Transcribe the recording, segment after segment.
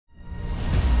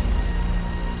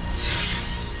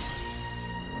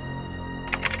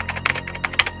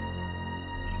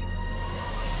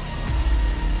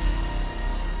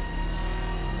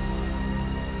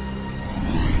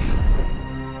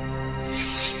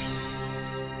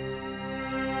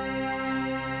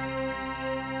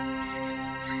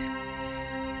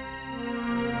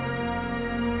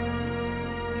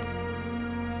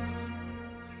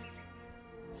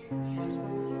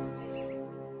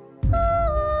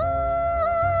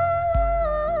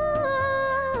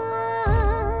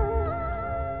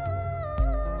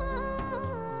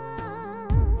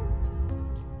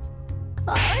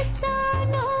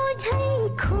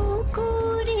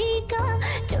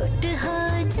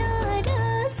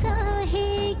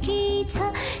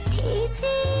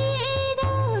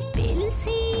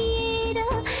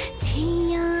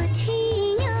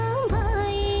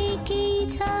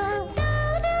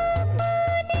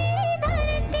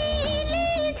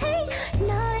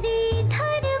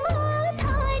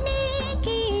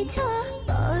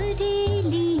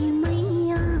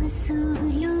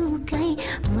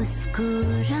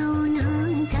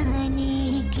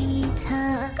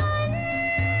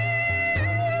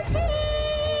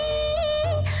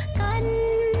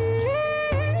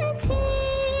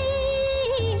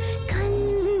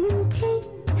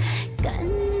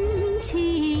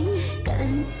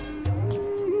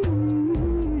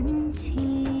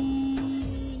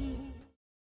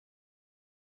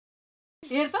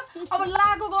हेर त अब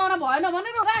लागेको गहना भएन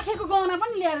भने राखेको गहना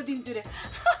पनि ल्याएर दिन्छु रे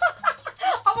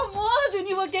अब मोज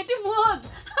नि म केटी मोज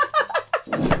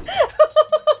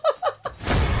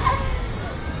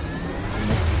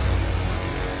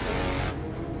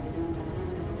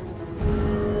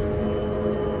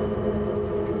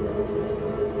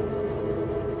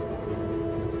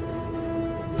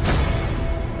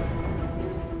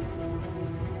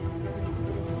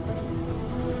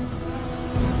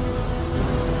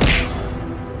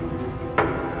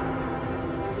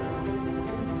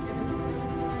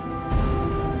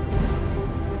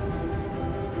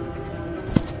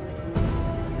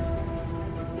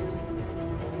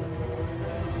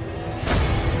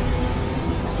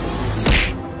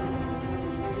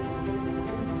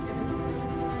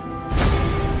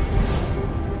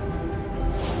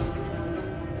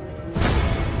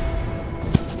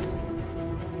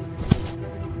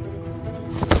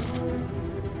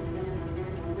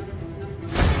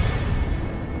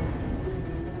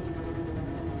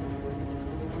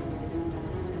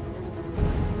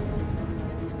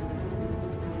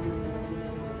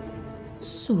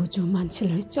सोझो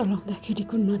मान्छेलाई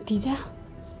चलाउँदाखेरिको नतिजा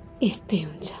यस्तै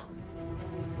हुन्छ।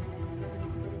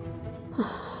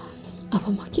 अब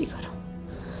म के गरौँ?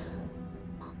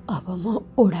 अब म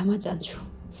ओडामा जान्छु।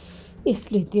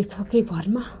 यसले देखाएकै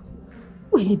भरमा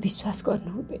मैले विश्वास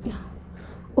गर्नु हुँदैन।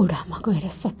 ओडामा गएर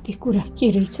सत्य कुरा के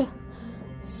रहेछ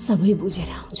सबै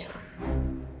बुझेर आउँछु।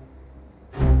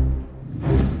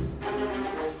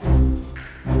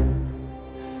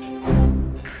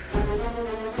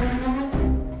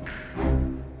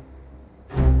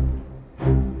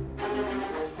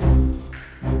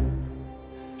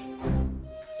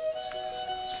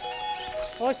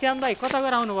 श्याम भाइ कता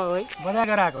गएर आउनुभयो भाइ? बजार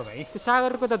गएर आएको भाइ। त्यो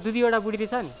सागरको त दुईवटा बुढी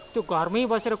रहेछ नि, त्यो घरमै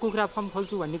बसेर कुखुरा फर्म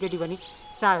खोल्छु भन्ने केटी पनि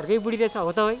सागरकै बुढी रहेछ हो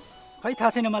त भाइ? खै थाहा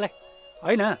छैन मलाई।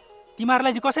 होइन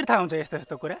तिमीहरूलाई चाहिँ कसरी थाहा हुन्छ यस्तो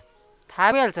यस्तो कुरा?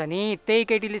 थाहा भइहाल्छ नि, त्यही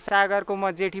केटीले सागरको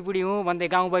म जेठी बुढी हुँ भन्दै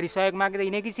गाउँभरि सहयोग माग्दै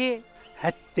हिँडेकी छे।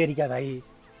 हेत्तेरिका भाइ,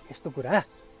 यस्तो कुरा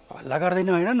हल्ला गर्दैन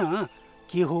होइन न,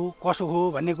 के हो कसो हो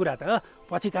भन्ने कुरा त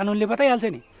पछि कानुनले बताइहाल्छ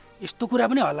नि। यस्तो कुरा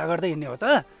पनि हल्ला गर्दै हिँड्ने हो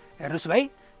त? हेर्नुहोस् भाइ,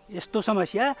 यस्तो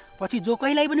समस्या पछि जो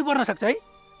कहिल्यै पनि पर्न सक्छ है।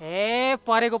 ए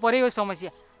परेको पऱ्यो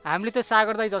समस्या। हामीले त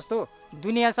सागर दाइ जस्तो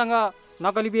दुनियाँसँग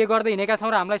नकली बिहे गर्दै हिँडेका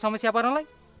छौँ र हामीलाई समस्या पर्नलाई?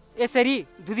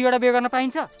 यसरी दुईवटा बिहे गर्न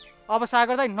पाइन्छ? अब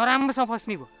सागर दाइ नराम्रोसँग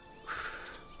फस्ने भयो।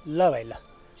 ल भाइ ल,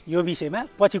 यो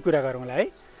विषयमा पछि कुरा गरौँला है।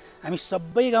 हामी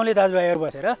सबै गाउँले दाजुभाइहरू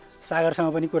बसेर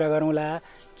सागरसँग पनि कुरा गरौँला।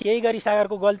 केही गरी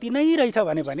सागरको गल्ती नै रहेछ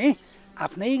भने पनि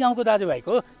आफ्नै गाउँको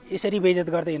दाजुभाइको यसरी बेइज्जत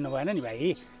गर्दै हिँड्नु भएन नि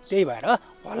भाइ। त्यही भएर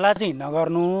हल्ला चाहिँ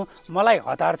नगर्नु, मलाई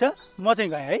हतार छ, म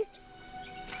चाहिँ गएँ है।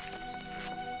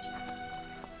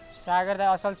 सागर दाइ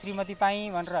असल श्रीमती पाएँ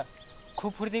भनेर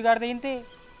खुब फुर्ती गर्दै हिँड्थे,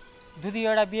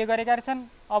 दुईवटा बिहे गरेका रहेछन्।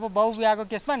 अब बाउ बिहाको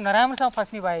केसमा नराम्रोसँग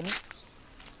फस्ने भयो नि।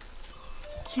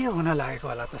 के हुन लागेको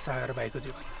होला त सागर भाइको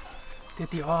जीवन?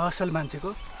 त्यति असल मान्छेको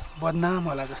बदनाम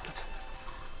होला जस्तो छ।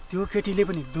 त्यो केटीले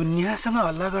पनि दुनियाँसँग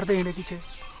हल्ला गर्दै हिँडेकी छ।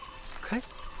 खै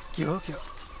के हो के हो?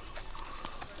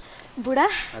 बुढा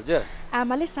हजुर,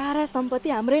 आमाले सारा सम्पत्ति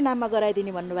हाम्रै नाममा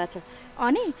गराइदिने भन्नुभएको छ,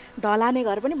 अनि ढलाने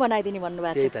घर पनि बनाइदिने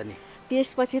भन्नुभएको छ।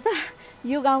 त्यसपछि त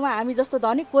यो गाउँमा हामी जस्तो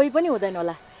धनी कोही पनि हुँदैन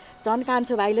होला। झन्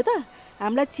कान्छो भाइले त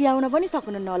हामीलाई चियाउन पनि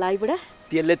सक्नुहुन्न होला है बुढा?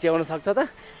 त्यसले च्याउन सक्छ त?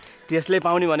 त्यसले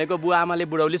पाउने भनेको बुवा आमाले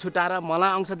बुढौली छुटाएर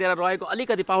मलाई अंश दिएर रहेको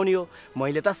अलिकति पाउने हो।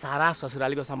 मैले त सारा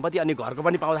ससुरालीको सम्पत्ति अनि घरको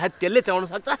पनि पाउँदाखेरि त्यसले च्याउन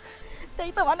सक्छ।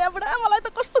 त्यही त भने बुढा, मलाई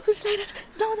त कस्तो खुसी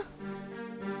लागिरहेछ। जाऊ जाऊ।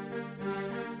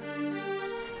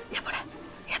 ए बुढा,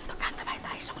 यहाँ त कान्छो भाइ त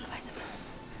आइसक्नु भएछ त।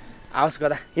 आओस्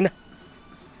गदा हिँड।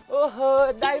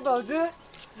 ओहो दाइ भाउजू,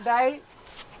 दाइ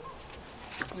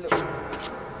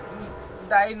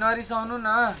दाइ नरिसाउनु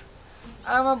न।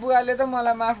 आमा बुवाले त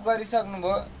मलाई माफ गरिसक्नु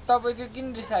भयो, तपाईँ चाहिँ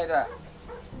किन रिसाएर?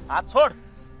 हात छोड,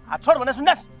 हात छोड भने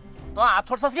सुन्दास। त हात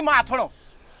छोड्छस् कि म हात छोडौँ?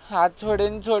 हात छोडे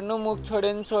नि छोड्नु, मुख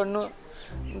छोडे नि छोड्नु।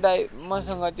 दाइ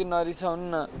मसँग चाहिँ नरिसाउनु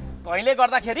न। तैँले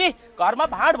गर्दाखेरि घरमा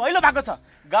भाँड भैलो भएको छ।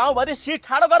 गाउँभरि सिट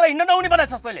ठाडो गरेर हिँड्न नहुने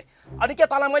बनाएछस् तैँले। अनि के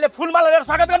तँलाई मैले फुलमाला लिएर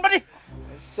स्वागत गर्नुपर्ने?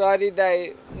 सरी दाइ,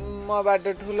 मबाट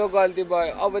ठुलो गल्ती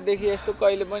भयो। अबदेखि यस्तो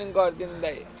कहिले पनि गर्दिनँ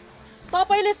दाइ।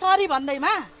 तपाईँले सरी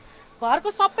भन्दैमा घरको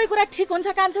सबै कुरा ठिक हुन्छ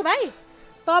कान्छो भाइ?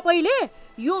 तपाईँले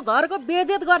यो घरको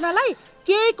बेइज्जत गर्नलाई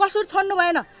केही कसुर छोड्नु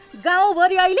भएन।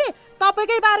 गाउँभरि अहिले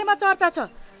तपाईँकै बारेमा चर्चा छ।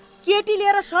 केटी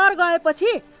लिएर सहर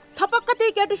गएपछि थपक्क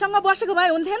त्यही केटीसँग बसेको भए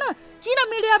हुन्थेन? किन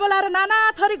मिडिया बोलाएर नाना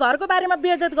थरी घरको बारेमा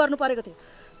बेइज्जत गर्नु परेको थियो?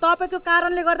 तपाईँको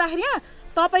कारणले गर्दाखेरि यहाँ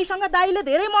तपाईँसँग दाइले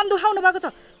धेरै मन दुखाउनु भएको छ।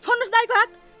 छोड्नुहोस् दाइको हात।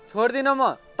 छोड्दिनँ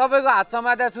म। तपाईँको हात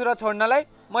समातेको छु र छोड्नलाई?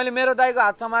 मैले मेरो दाइको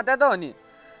हात समाते त हो नि।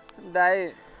 दाइ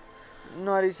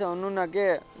नरिसाउनु न,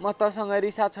 के म तसँग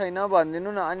रिसा छैन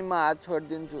भनिदिनु न, अनि म हात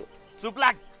छोडिदिन्छु। चुप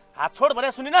लाग, हात छोड भने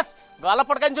सुनिनस्, गला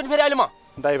पड्काइन्छु नि फेरि अहिले म।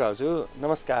 दाइ भाउजू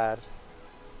नमस्कार।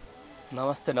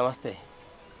 नमस्ते नमस्ते।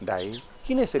 दाइ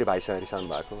किन यसरी भाइसँग रिसाउनु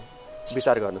भएको?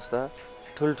 विचार गर्नुहोस् त,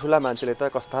 ठुल्ठुला मान्छेले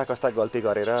त कस्ता कस्ता गल्ती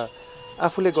गरेर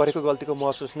आफूले गरेको गल्तीको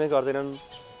महसुस नै गर्दैनन्,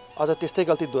 अझ त्यस्तै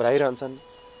गल्ती दोहोऱ्याइरहन्छन्।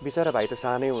 बिचरा भाइ त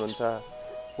सानै हुनुहुन्छ,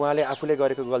 उहाँले आफूले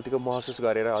गरेको गल्तीको महसुस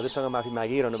गरेर हजुरसँग माफी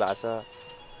मागिरहनु भएको छ।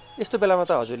 यस्तो बेलामा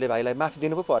त हजुरले भाइलाई माफी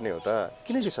दिनु पो पर्ने हो त,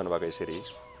 किन रिसाउनु भएको यसरी?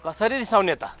 कसरी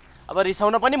रिसाउने त? अब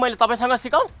रिसाउन पनि मैले तपाईँसँग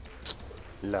सिकाउँ?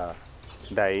 ल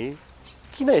दाइ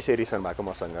किन यसरी रिसाउनु भएको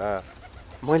मसँग?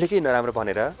 मैले केही नराम्रो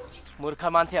भनेर? मूर्ख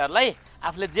मान्छेहरूलाई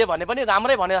आफूले जे भने पनि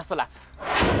राम्रै भने जस्तो लाग्छ।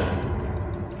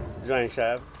 ज्वाइँ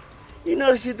साहब,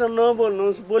 यिनीहरूसित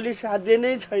नबोल्नुहोस्, बोली साध्य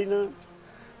नै छैन।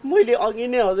 मैले अघि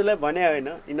नै हजुरलाई भने होइन,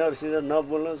 यिनीहरूसित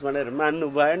नबोल्नुहोस् भनेर मान्नु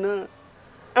भएन।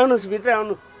 आउनुहोस् भित्र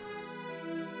आउनु।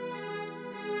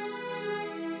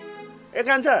 ए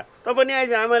कान्छा, त पनि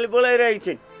आइज, आमाले बोलाइरहेको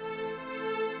छिन्।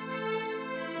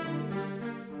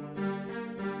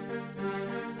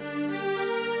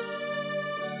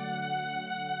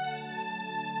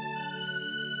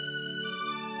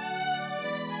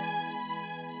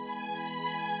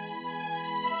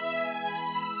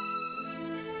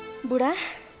 बुढा,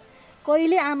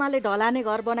 कहिले आमाले ढलाने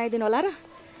घर बनाइदिनु होला र?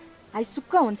 आई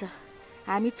सुक्ख हुन्छ।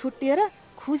 हामी छुट्टिएर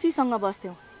खुसीसँग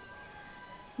बस्थ्यौँ।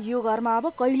 यो घरमा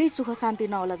अब कहिल्यै सुख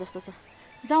शान्ति नहोला जस्तो छ।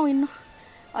 जाउँ हिँड्नु।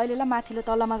 अहिलेलाई माथिल्लो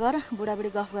तल्लामा गएर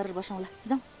बुढाबुढी गफ गरेर बसौँला।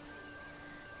 जाउँ।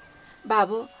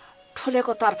 बाबु,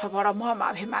 ठुलेको तर्फबाट म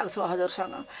माफी माग्छु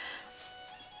हजुरसँग।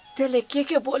 त्यसले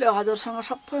के बोल्यो हजुरसँग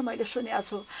सबै मैले सुनेको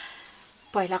छु।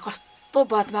 पहिला कस्तो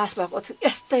बदमास भएको थियो,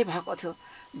 यस्तै भएको थियो।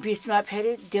 बिचमा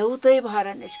फेरि देउतै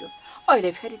भएर निस्क्यो,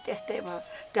 अहिले फेरि त्यस्तै भयो।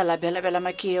 त्यसलाई बेला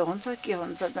बेलामा के हुन्छ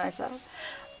ज्वाइँ साहब,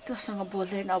 त्योसँग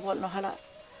बोल्दै नबोल्नु होला,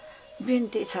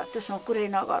 बिन्ती छ, त्योसँग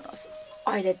कुरै नगर्नुहोस्।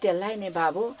 अहिले त्यसलाई नि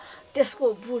बाबु, त्यसको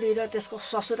बुढी र त्यसको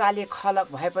ससुराली खलक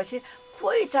भएपछि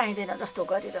कोही चाहिँदैन जस्तो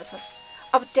गरिरहेछ।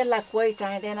 अब त्यसलाई कोही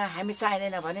चाहिँदैन, हामी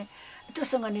चाहिँदैन भने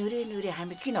त्योसँग निहुरी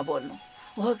हामी किन बोल्नु?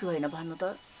 हो कि होइन भन्नु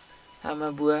त?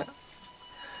 आमा बुवा,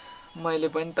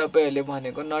 मैले पनि तपाईँहरूले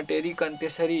भनेको नटेरिकन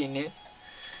त्यसरी हिँडेँ।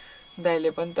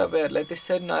 दाइले पनि तपाईँहरूलाई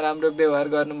त्यसरी नराम्रो व्यवहार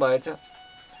गर्नुभएछ।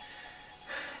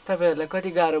 तपाईँहरूलाई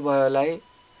कति गाह्रो भयो होला है।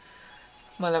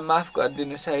 मलाई माफ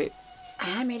गरिदिनुहोस् है।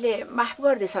 हामीले माफ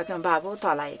गरिदिइसक्यौँ बाबु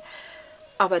तँलाई।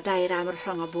 अब दाइ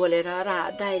राम्रोसँग बोलेर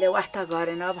दाइले वास्ता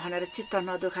गरेन भनेर चित्त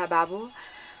नदुखा बाबु।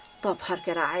 त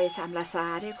फर्केर आएछ, हामीलाई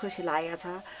साह्रै खुसी लागेको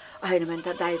छ। होइन भने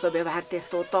त दाइको व्यवहार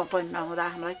त्यस्तो त पनि नहुँदा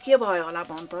हामीलाई के भयो होला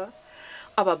भन् त?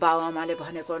 अब बाबुआमाले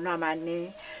भनेको नमान्ने,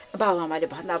 बाबुआमाले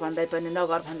भन्दै पनि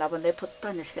नगर भन्दै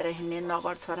फुत्त निस्केर हिँड्ने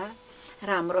नगर छोरा।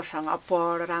 राम्रोसँग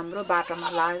पढ, राम्रो बाटोमा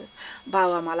लाग,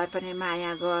 बाबुआमालाई पनि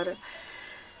माया गर।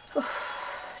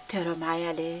 तेरो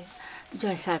मायाले,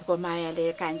 ज्वाइँ साहबको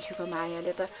मायाले, कान्छीको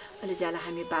मायाले त अलि ज्याला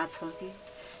हामी बाँच्छौँ कि।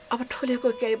 अब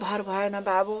ठुलेको केही भर भएन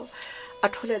बाबु।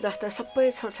 ठुले जस्तो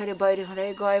सबै छोरछोरी बहिरी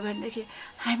हुँदै गयो भनेदेखि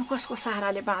हामी कसको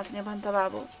सहाराले बाँच्ने भन् त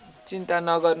बाबु? चिन्ता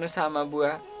नगर्नुहोस् आमा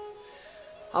बुवा,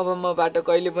 अब मबाट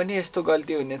कहिले पनि यस्तो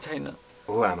गल्ती हुने छैन।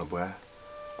 हो आमा बुवा,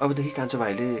 अबदेखि कान्छो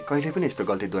भाइले कहिले पनि यस्तो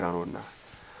गल्ती दोहोऱ्याउनुहुन्न।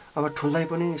 अब ठुल्दै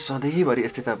पनि सधैँभरि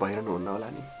यस्तै त भइरहनुहुन्न होला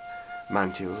नि।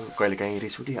 मान्छे हो, कहिलेकाहीँ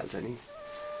रिस उठिहाल्छ नि।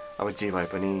 अब जे भए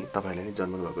पनि तपाईँहरूले नै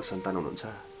जन्मनु भएको सन्तान हुनुहुन्छ।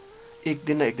 एक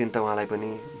दिन न एक दिन त उहाँलाई पनि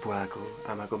बुवाको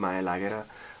आमाको माया लागेर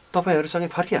तपाईँहरूसँगै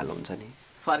फर्किहाल्नुहुन्छ नि।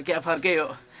 फर्के हो।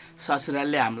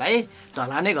 ससुरालले हामीलाई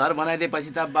ढलाने घर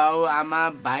बनाइदिएपछि त बाउ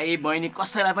आमा भाइ बहिनी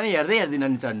कसैलाई पनि हेर्दैन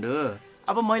नि चण्डु।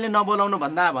 अब मैले नबोलाउनु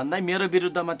भन्दा मेरो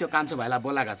विरुद्धमा त्यो कान्छो भाइलाई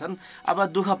बोलाएका छन्।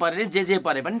 अब दुःख परे नि जे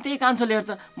परे पनि त्यही कान्छोले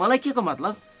हेर्छ। मलाई के को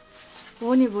मतलब?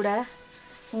 हो नि बुढा,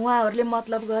 उहाँहरूले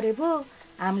मतलब गरे पो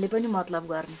हामीले पनि मतलब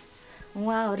गर्ने।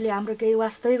 उहाँहरूले हाम्रो केही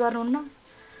वास्तै गर्नुहुन्न।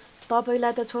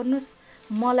 तपाईँलाई त छोड्नुहोस्,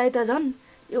 मलाई त झन्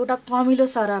एउटा कमिलो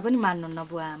सरह पनि मान्नुहुन्न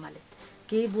बुवा आमाले।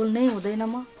 केही बोल्नै हुँदैन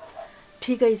म।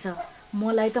 ठिकै छ,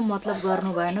 मलाई त मतलब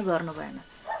गर्नु भएन।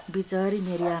 बिचारी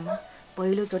मेरी आमा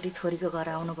पहिलोचोटि छोरीको घर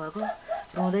आउनुभएको,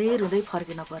 रुँदै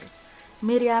फर्किन पर्यो।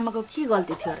 मेरी आमाको के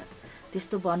गल्ती थियो र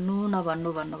त्यस्तो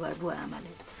भन्नुभयो बुवा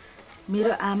आमाले।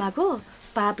 मेरो आमाको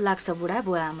पाप लाग्छ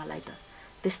बुवा आमालाई त,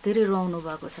 त्यस्तरी रुवाउनु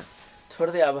भएको छ।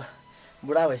 छोड्दै, अब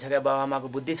बुढा भइसक्यो बाबुआमाको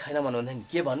बुद्धि छैन भन्नुहुन्थ्यो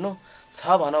के भन्नु? छ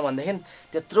भनौँ भनेदेखि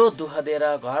त्यत्रो दुःख दिएर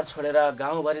घर छोडेर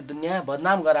गाउँभरि दुनियाँ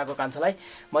बदनाम गराएको कान्छोलाई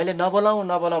मैले नबोलाउँ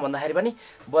भन्दाखेरि पनि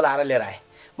बोलाएर लिएर आएँ।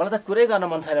 मलाई त कुरै गर्न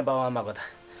मन छैन बाबुआमाको त।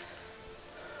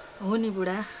 हो नि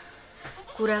बुढा,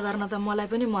 कुरा गर्न त मलाई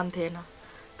पनि मन थिएन,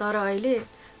 तर अहिले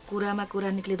कुरामा कुरा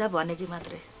निक्लिँदा भनेकी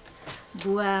मात्रै।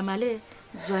 बुवा आमाले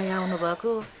ज्वाइँ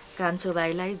आउनुभएको कान्छो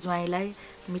भाइलाई ज्वाइँलाई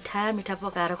मिठा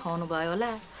पकाएर खुवाउनु भयो होला।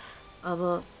 अब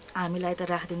हामीलाई त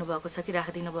राखिदिनु भएको छ कि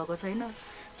राखिदिनु भएको छैन,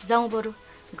 जाउँ बरु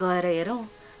गएर हेरौँ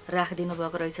राखिदिनु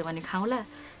भएको रहेछ भने खाउँला,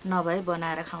 नभए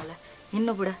बनाएर खाउँला।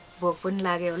 हिँड्नु बुढा, भोक पनि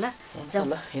लाग्यो होला। हुन्छ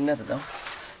ल, हिँड्न त जाउँ।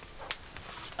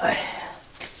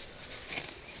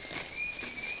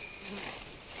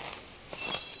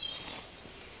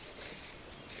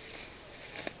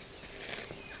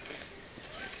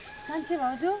 कान्छी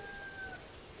भाउजू,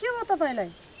 के हो तपाईँलाई?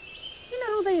 किन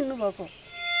रुँदै हिँड्नु भएको?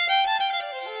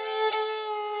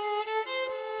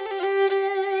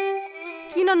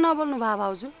 किन नबोल्नु भयो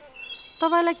भाउजू?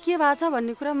 तपाईँलाई के भएको छ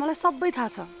भन्ने कुरा मलाई सबै थाहा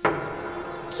छ।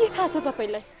 के थाहा छ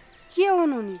तपाईँलाई? के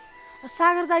हुनु नि,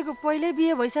 सागर दाईको पहिल्यै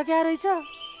बिहे भइसक्यो रहेछ।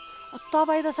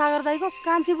 तपाईँ त सागर दाईको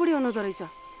कान्छी बुढी हुनुहुँदो रहेछ।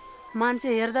 मान्छे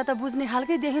हेर्दा त बुझ्ने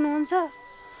खालकै देखिनुहुन्छ।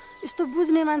 यस्तो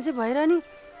बुझ्ने मान्छे भएर नि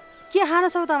के खान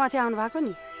सौतामाथि आउनु भएको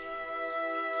नि?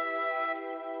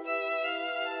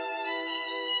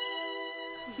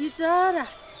 बिचरा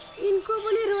यिनको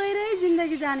पनि रोएरै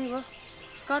जिन्दगी जाने भयो।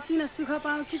 कति न सुख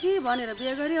पाउँछु कि भनेर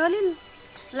बिहे गरिहालिन्,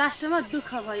 लास्टमा दुःख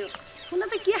भयो। हुन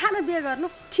त के खान बिहे गर्नु,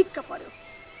 ठिक्क पर्यो।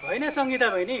 होइन सङ्गीता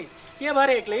बहिनी, के भएर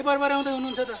एक्लै बरबराउँदै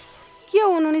हुनुहुन्छ त? के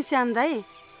हुनु नि श्याम दाई,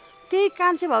 त्यही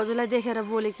कान्छे भाउजूलाई देखेर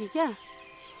बोले कि क्या।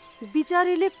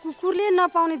 बिचारीले कुकुरले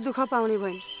नपाउने दुःख पाउने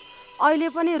भइन्। अहिले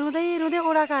पनि रुँदै रुँदै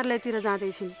ओडा कार्यालयतिर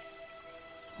जाँदैछिन्।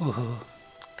 ओहो,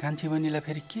 कान्छी बहिनीलाई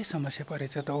फेरि के समस्या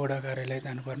परेछ त ओडा कार्यालय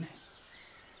जानुपर्ने?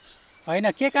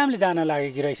 होइन, के कामले जान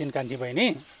लागेकी रहेछन् कान्छी बहिनी?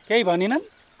 केही भनिनन्?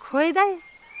 खोइ दाई,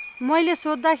 मैले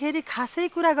सोद्धाखेरि खासै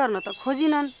कुरा गर्न त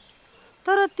खोजिनन्।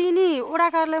 तर तिनी ओडा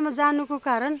कार्यालयमा जानुको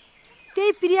कारण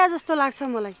त्यही प्रिया जस्तो लाग्छ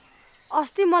मलाई।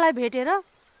 अस्ति मलाई भेटेर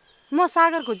म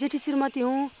सागरको जेठी श्रीमती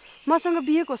हुँ, मसँग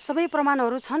बिहेको सबै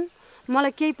प्रमाणहरू छन्,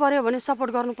 मलाई केही पर्यो भने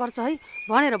सपोर्ट गर्नुपर्छ है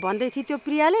भनेर भन्दै थिए त्यो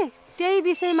प्रियाले। त्यही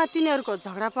विषयमा तिनीहरूको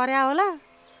झगडा पर्या होला,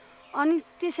 अनि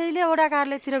त्यसैले ओडा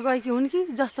कार्यालयतिर गएकी हुन् कि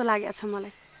जस्तो लागेको छ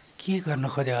मलाई। के गर्न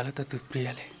खोज्यो होला त त्यो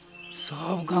प्रियाले?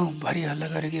 सब गाउँभरि हल्ला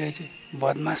गरेकी रहेछ।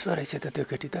 बदमास रहेछ त त्यो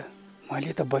केटी त।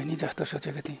 मैले त बहिनी जस्तो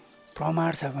सोचेको थिएँ।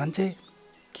 प्रमाण छ भन्छ,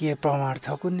 के प्रमाण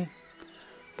छ कुन्नी?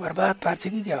 बर्बाद पार्छ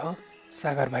कि क्या हो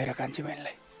सागर भाइ र कान्छी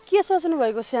बहिनीलाई? के सोच्नु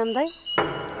भएको श्याम दाई?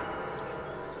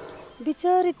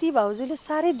 बिचारी ती भाउजूले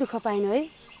साह्रै दुःख पाइनु है।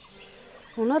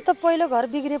 हुन त पहिलो घर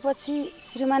बिग्रेपछि,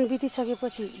 श्रीमान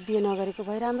बितिसकेपछि बिहे नगरेको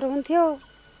भए राम्रो हुन्थ्यो।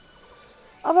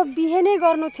 अब बिहे नै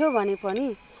गर्नु थियो भने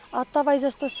पनि तपाईँ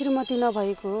जस्तो श्रीमती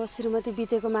नभएको, श्रीमती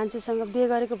बितेको मान्छेसँग बिहे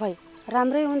गरेको भए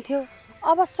राम्रै हुन्थ्यो।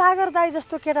 अब सागर दाई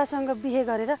जस्तो केटासँग बिहे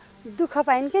गरेर दुःख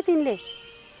पाइन् के तिनले?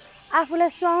 आफूलाई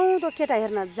सुहाउँदो केटा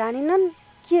हेर्न जानिनन्,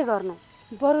 के गर्नु?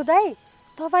 बरु दाई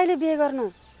तपाईँले बिहे गर्नु।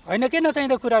 होइन, के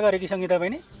नचाहिँदो कुरा गरेकी सङ्गीता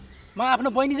बहिनी? म आफ्नो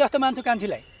बहिनी जस्तो मान्छु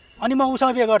कान्छीलाई, अनि म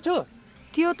उसँग बिहे गर्छु?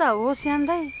 त्यो त हो श्याम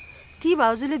दाई, ती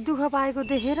भाउजूले दुःख पाएको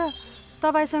देखेर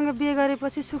तपाईँसँग बिहे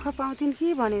गरेपछि सुख पाउँथिन्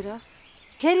कि भनेर।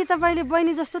 फेरि तपाईँले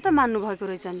बहिनी जस्तो त मान्नुभएको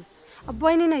रहेछ नि। अब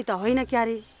बहिनी नै त होइन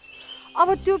क्यारे।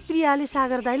 अब त्यो प्रियाले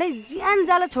सागर दाईलाई ज्यान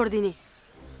जाला छोडिदिने।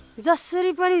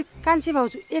 जसरी पनि कान्छी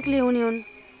भाउजू एक्लै हुने हुन्,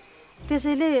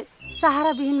 त्यसैले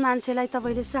सहाराविहीन मान्छेलाई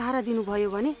तपाईँले सहारा दिनुभयो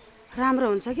भने राम्रो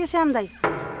हुन्छ कि श्याम दाई।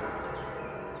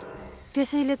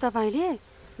 त्यसैले तपाईँले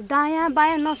दायाँ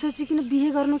बायाँ नसोचिकन बिहे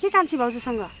गर्नु कि कान्छी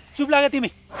भाउजूसँग। चुप लाग तिमी,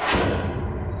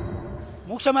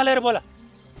 मुख सम्हालेर बोला।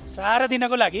 सहारा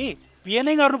दिनको लागि बिहे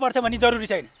नै गर्नुपर्छ भन्ने जरुरी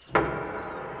छैन।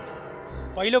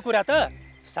 पहिलो कुरा त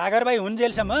सागर भाइ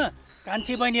हुन्जेलसम्म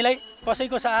कान्छी बहिनीलाई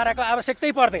कसैको सहाराको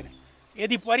आवश्यकतै पर्दैन।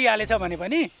 यदि परिहालेछ भने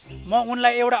पनि म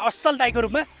उनलाई एउटा असल दाइको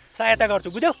रूपमा सहायता गर्छु,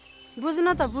 बुझ्यौ?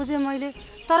 बुझ्न त बुझेँ मैले,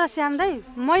 तर श्याम दाई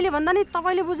मैले भन्दा नि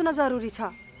तपाईँले बुझ्न जरुरी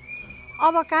छ।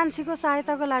 अब कान्छीको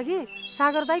सहायताको लागि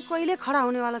सागर दाई कहिले खडा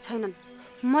हुनेवाला छैनन्।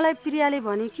 मलाई प्रियाले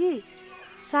भने कि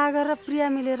सागर र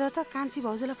प्रिया मिलेर त कान्छी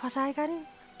भाउजूलाई फसाएका रे।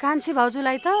 कान्छी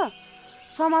भाउजूलाई त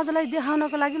समाजलाई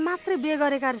देखाउनको लागि मात्रै बिहे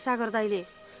गरेका रे सागर दाईले।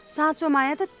 साँचो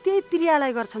माया त त्यही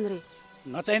प्रियालाई गर्छन् रे।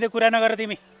 नचाहिँदो कुरा नगर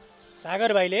तिमी।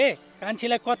 सागर भाइले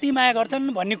कान्छीलाई कति माया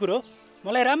गर्छन् भन्ने कुरो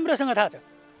मलाई राम्रोसँग थाहा छ।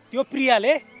 त्यो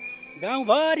प्रियाले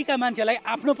गाउँभरिका मान्छेलाई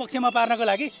आफ्नो पक्षमा पार्नको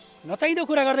लागि नचाहिँदो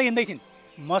कुरा गर्दै हिँड्दैछिन्।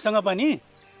 मसँग पनि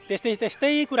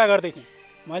त्यस्तै कुरा गर्दैथिन्।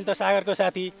 मैले त सागरको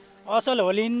साथी असल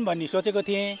होलिन् भन्ने सोचेको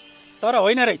थिएँ, तर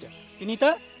होइन रहेछ। तिनी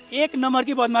त एक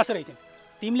नम्बरकी बदमास रहेछन्।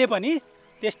 तिमीले पनि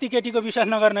त्यस्तै केटीको विश्वास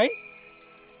नगर्नु है।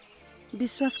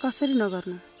 विश्वास कसरी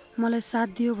नगर्नु? मलाई साथ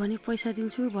दियो भने पैसा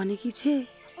दिन्छु भनेकी छे।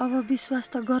 अब विश्वास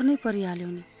त गर्नै परिहाल्यो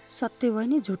नि। सत्य भयो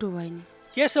नि झुटो भयो नि।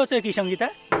 के सोच्यो कि सङ्गीता?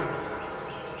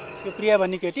 त्यो प्रिया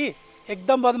भन्ने केटी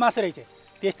एकदम बदमास रहेछ।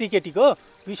 त्यस्तै केटीको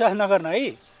विश्वास नगर्नु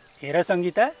है। हेर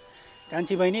सङ्गीता,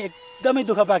 कान्छी बहिनी एकदमै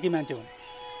दुःख पाकी मान्छे हुन्।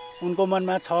 उनको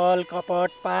मनमा छल कपट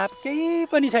पाप केही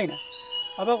पनि छैन।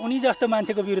 अब उनी जस्तो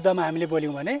मान्छेको विरुद्धमा हामीले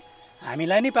बोल्यौँ भने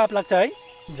हामीलाई नै पाप लाग्छ है।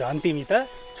 झन् तिमी त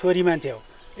छोरी मान्छे हो।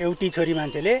 एउटी छोरी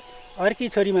मान्छेले अर्की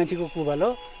छोरी मान्छेको कुभलो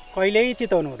कहिल्यै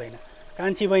चिताउनु हुँदैन।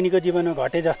 कान्छी बहिनीको जीवनमा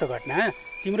घटे जस्तो घटना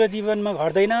तिम्रो जीवनमा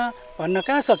घट्दैन भन्न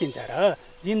कहाँ सकिन्छ र?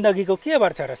 जिन्दगीको के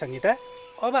भर छ र सङ्गीता?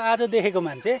 अब आज देखेको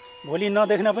मान्छे भोलि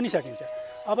नदेख्न पनि सकिन्छ।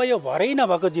 अब यो भरै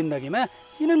नभएको जिन्दगीमा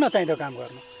किन नचाहिँदो काम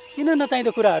गर्नु, किन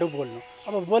नचाहिँदो कुराहरू बोल्नु?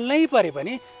 अब बोल्नै परे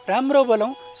पनि राम्रो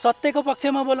बोलौँ, सत्यको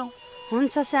पक्षमा बोलौँ।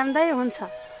 हुन्छ श्याम दाई, हुन्छ।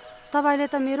 तपाईँले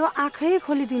त मेरो आँखै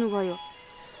खोलिदिनु भयो।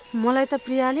 मलाई त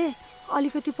प्रियाले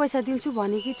अलिकति पैसा दिन्छु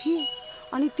भनेकी थिए,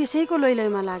 अनि त्यसैको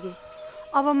लैलैमा लागे।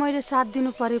 अब मैले साथ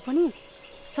दिनु परे पनि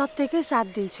सत्यकै साथ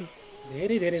दिन्छु।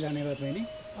 धेरै धेरै धन्यवाद बहिनी।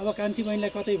 अब कान्छी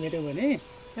बहिनीलाई कतै भेट्यो भने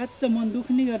काँच्च मन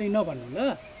दुख्ने गरी नभन्नु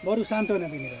ल, बरु सान्त्वना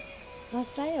दिने गर।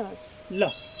 हस् दाइ, हस्। ल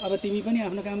अब तिमी पनि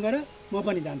आफ्नो काम गर, म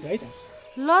पनि जान्छु है त।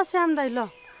 ल श्याम दाइ, ल।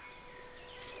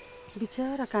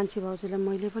 बिचरा कान्छी भाउजूलाई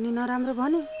मैले पनि नराम्रो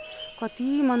भने, कति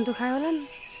मन दुखायो होला नि।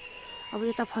 अब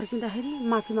यता फर्किँदाखेरि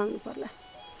माफी माग्नु पर्ला।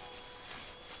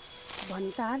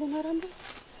 भनि त हाले नराम्रो,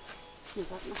 के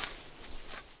गर्नु।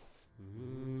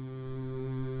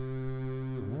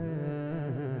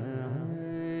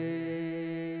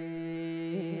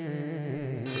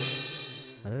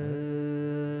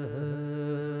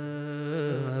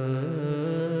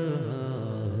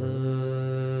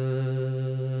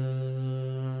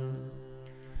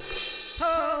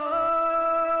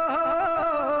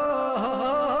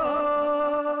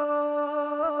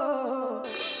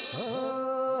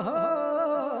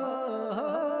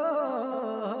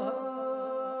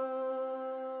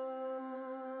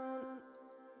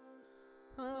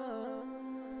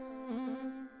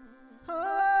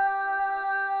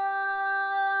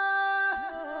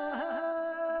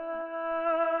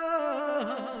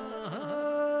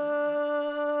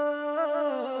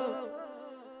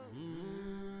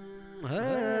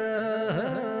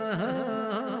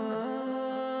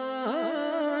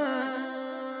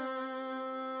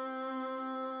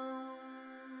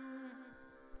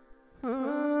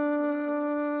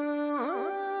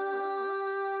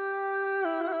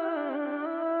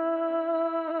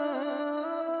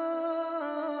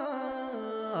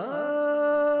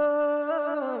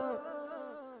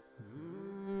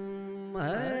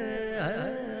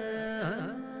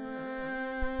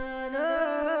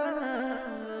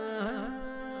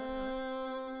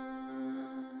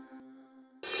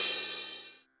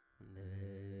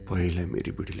 पहिला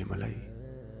मेरी बुढीले मलाई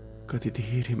कति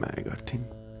धेरै माया गर्थिन्।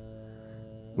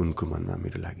 उनको मनमा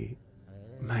मेरो लागि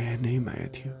माया नै माया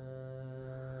थियो।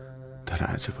 तर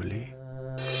आजभोलि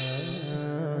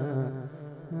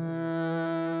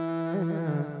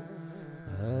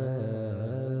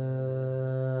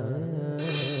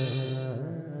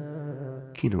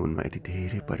किन उनमा यति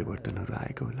धेरै परिवर्तनहरू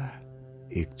आएको होला?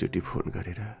 एकचोटि फोन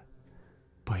गरेर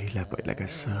पहिला पहिलाका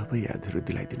सबै यादहरू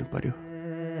दिलाइदिनु पर्यो।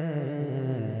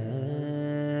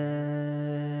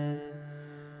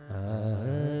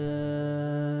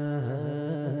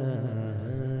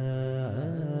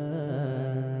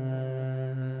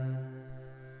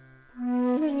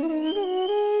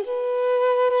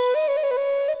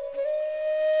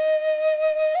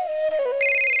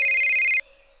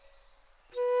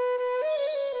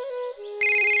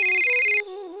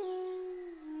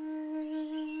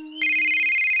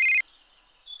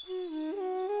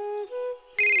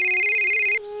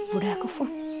 बुढाको फोन।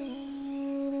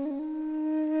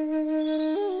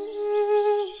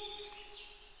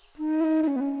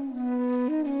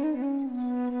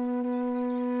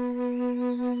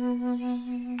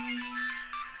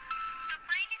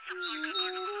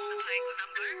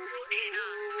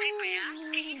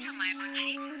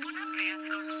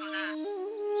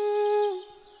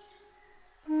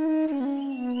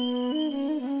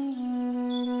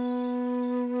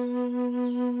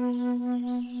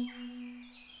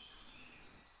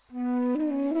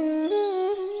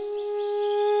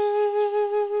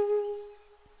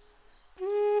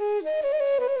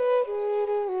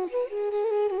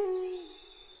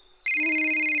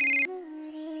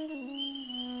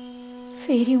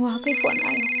 फेरि उहाँकै फोन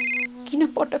आयो। किन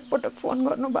पटक पटक फोन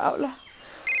गर्नुभयो होला?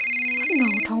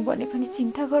 नउठाउँ भने पनि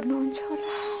चिन्ता गर्नुहुन्छ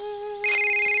होला।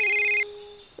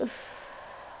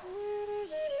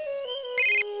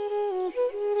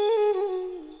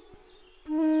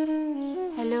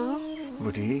 हेलो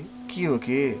बुढी, के हो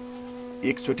के?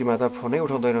 एकचोटिमा त फोनै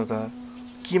उठाउँदैनौ त।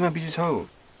 केमा बिजी छौ?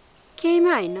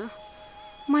 केहीमा होइन,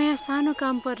 म यहाँ सानो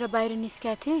काम परेर बाहिर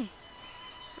निस्केको थिएँ,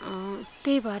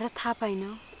 त्यही भएर थाहा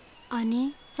पाइनँ। अनि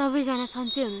सबैजना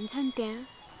सन्चै हुनुहुन्छ नि त्यहाँ?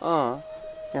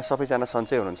 यहाँ सबैजना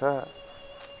सन्चै हुनुहुन्छ,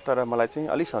 तर मलाई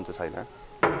चाहिँ अलि सन्चो छैन।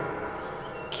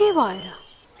 के भएर?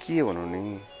 के भन्नु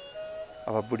नि,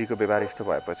 अब बुढीको व्यवहार यस्तो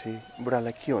भएपछि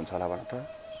बुढालाई के हुन्छ होला भन त?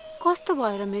 कस्तो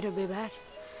भएर मेरो व्यवहार?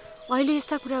 अहिले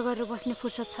यस्ता कुरा गरेर बस्ने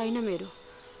फुर्सद छैन मेरो।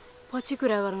 पछि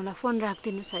कुरा गरौँला, फोन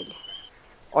राखिदिनुहोस् अहिले।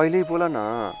 अहिले बोल न,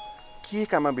 के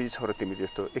काममा बिजी छौ र तिमी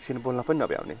जस्तो एकछिन बोल्न पनि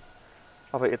नभ्याउने।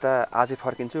 अब यता आजै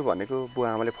फर्किन्छु भनेको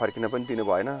बुवा आमाले फर्किन पनि दिनु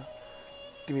भएन,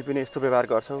 तिमी पनि यस्तो व्यवहार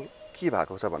गर्छौ, के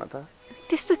भएको छ भन त?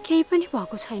 त्यस्तो केही पनि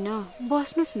भएको छैन,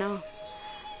 बस्नुस् न।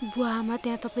 बुवा आमा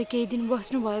त्यहाँ तपाईँ केही दिन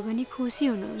बस्नुभयो भने खुसी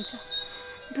हुनुहुन्छ।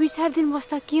 2-4 दिन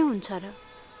बस्दा के हुन्छ र,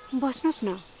 बस्नुस्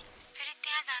न। फेरि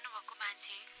त्यहाँ जानुभएको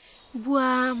मान्छे बुवा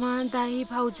आमा दाई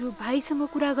भाउजू भाइसँग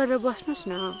कुरा गरेर बस्नुस्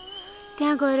न।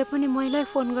 त्यहाँ गएर पनि मैलाई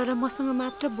फोन गरेर मसँग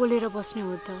मात्र बोलेर बस्ने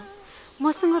हो त,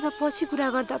 मसँग त पछि कुरा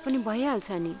गर्दा पनि भइहाल्छ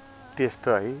नि।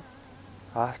 त्यस्तो है,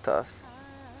 हस् त हस्,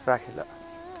 राखेँ ल।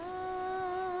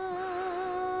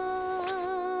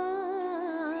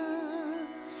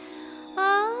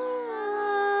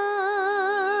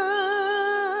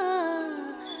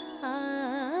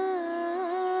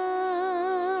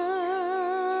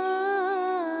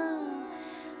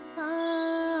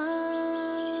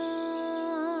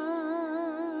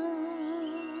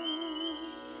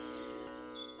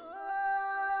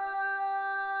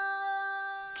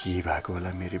 के भएको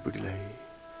होला मेरो बुढीलाई,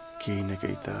 केही न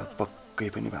केही त पक्कै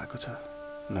पनि भएको छ,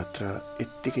 नत्र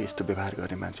यत्तिकै यस्तो व्यवहार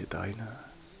गर्ने मान्छे त होइन।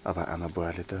 अब आमा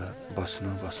बुवाले त बस्नु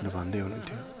बस्नु भन्दै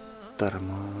हुनुहुन्थ्यो, तर म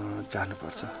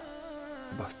जानुपर्छ,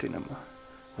 बस्दिनँ म।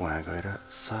 उहाँ गएर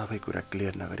सबै कुरा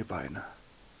क्लियर नगरी भएन।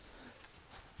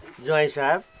 जय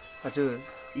साहब। हजुर।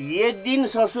 एक दिन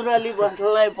ससुराली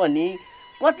बस्नलाई पनि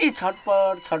कति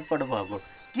छटपट भएको,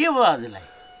 के भयो हजुरलाई?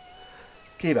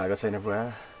 केही भएको छैन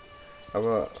बुवा, अब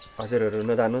हजुरहरू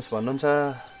नजानुहोस् भन्नुहुन्छ,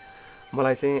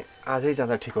 मलाई चाहिँ आजै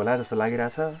जाँदा ठिक होला जस्तो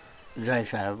लागिरहेछ। जय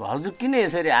साहब, हजुर किन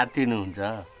यसरी आत्तिनुहुन्छ?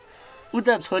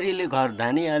 उता छोरीले घर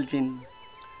धानिहाल्छिन्,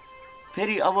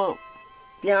 फेरि अब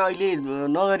त्यहाँ अहिले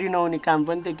नगरी नहुने काम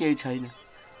पनि त केही छैन।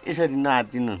 यसरी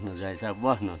नआत्तिनुहोस् न जय साहब,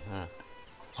 बस्नुहोस् न।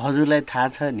 हजुरलाई थाहा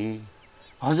छ नि,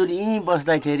 हजुर यहीँ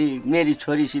बस्दाखेरि मेरी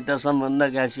छोरीसित सम्बन्ध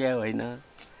गाँसिया होइन।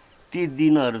 ती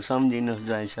दिनहरू सम्झिनुहोस्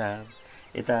जय साहब,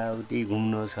 यताउति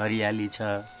घुम्नुहोस्, हरियाली छ,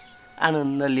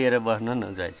 आनन्द लिएर बस्न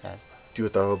न जय साहब। त्यो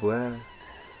त हो बुवा,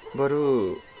 बरु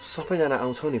सबैजना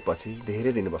आउँछौ नि पछि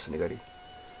धेरै दिन बस्ने गरी।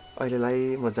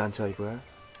 अहिलेलाई म जान्छु है बुवा।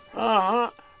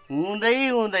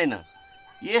 हुँदैन,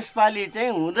 यसपालि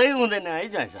चाहिँ हुँदैन है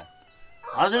जय साहब।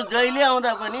 हजुर जहिले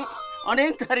आउँदा पनि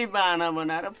अनेक थरी बाहना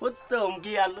बनाएर फुत्त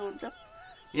उम्किहाल्नुहुन्छ।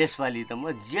 यसपालि त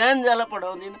म ज्यान जाला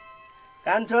पठाउँदिनँ।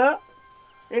 कान्छो,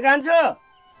 ए कान्छो,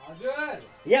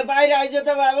 यहाँ बाहिर आइज त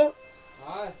बाबु।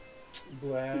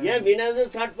 यहाँ भिनाजु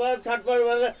छटपट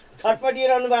गरेर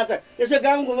छटपटिरहनु भएको छ, यसो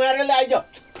गाउँ घुमाएर आइज।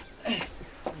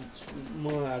 म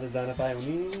आज जान पाएँ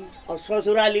नि।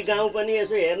 ससुराली गाउँ पनि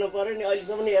यसो हेर्नु पर्यो नि,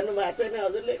 अहिलेसम्म हेर्नु भएको छैन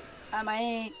हजुरले।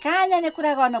 आमाई कहाँ जाने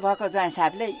कुरा गर्नुभएको ज्वाइँ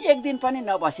साहबले, एक दिन पनि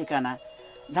नबसिकन।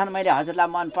 झन् मैले हजुरलाई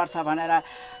मनपर्छ भनेर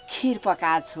खिर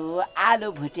पकाएको छु,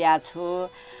 आलु भुटिया छु,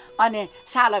 अनि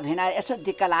सालो भिना यसो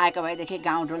दिक्क लागेको भएदेखि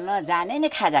गाउँ डुल्न जाने नि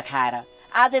खाजा खाएर।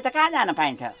 आज त कहाँ जान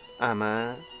पाइन्छ? आमा,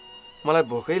 मलाई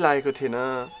भोकै लागेको थिएन,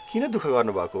 किन दुःख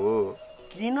गर्नुभएको?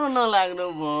 किन नलाग्नु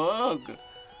भोक?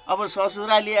 अब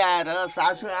ससुराली आएर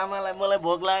सासु आमालाई मलाई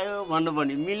भोक लाग्यो भन्नु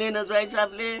पनि मिलेन ज्वाइँ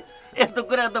साहबले। यस्तो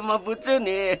कुरा त म बुझ्छु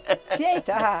नि। त्यही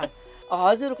त,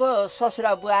 हजुरको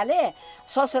ससुरा बुवाले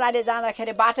ससुराली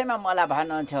जाँदाखेरि बाटैमा मलाई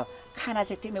भन्नुहुन्थ्यो, खाना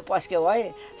चाहिँ तिमी पस्क्यौ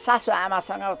है, सासु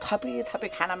आमासँग थपी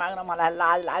खाना माग्न मलाई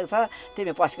लाज लाग्छ,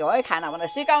 तिमी पस्क्यौ है खाना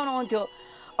भनेर सिकाउनुहुन्थ्यो।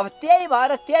 अब त्यही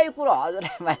भएर त्यही कुरो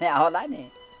हजुरलाई भने होला नि।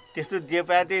 त्यस्तो जे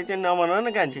पाए त्यही चाहिँ नभन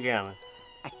न कान्छीको आमा।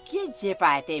 के जे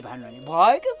पाए त्यही भन्नु नि,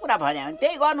 भएकै कुरा भने भने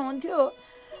त्यही गर्नुहुन्थ्यो।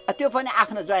 त्यो पनि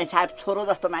आफ्नो ज्वाइँ साहब छोरो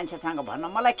जस्तो मान्छेसँग भन्न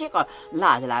मलाई के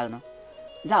लाज लाग्नु।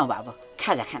 जाउँ बाबु,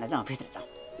 खाजा खाना जाउँ, भित्र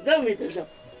जाउँ भित्र जाउँ।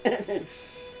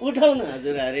 उठाउ न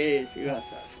हजुर, अरे शिवा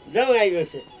जाउँ,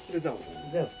 आइबस्यो जाउँ।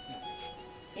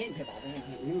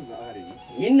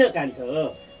 हिँड्न कान्छो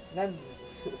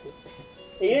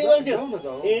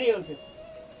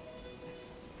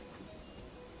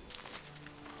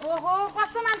ओहो,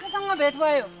 कस्तो मान्छेसँग भेट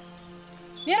भयो?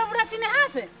 मेरो बुढा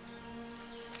चिनेहास?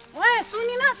 ओए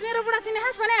सुनिनस्, मेरो बुढा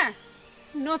चिनेहास भने?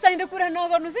 नचाहिँदो कुरा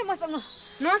नगर्नुहोस् है मसँग।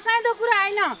 नचाहिँदो कुरा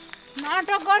होइन,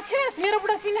 नाटक गर्छेस्। मेरो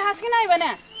बुढा चिनेहास कि नै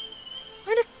भने?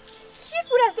 होइन, के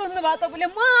कुरा सोध्नु भयो तपाईँले?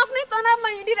 म आफ्नै तनावमा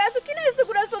हिँडिरहेको छु, किन यस्तो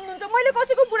कुरा सोध्नुहुन्छ? मैले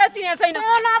कसैको बुढा चिनेको छैन।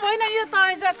 तनाव होइन यो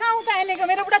त, कहाँ उता हिँडेको?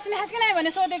 मेरो बुढा चिनेहास कि नै भने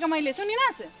सोधेको मैले,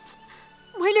 सुनिनस्?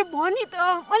 मैले भने त,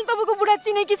 मैले तपाईँको बुढा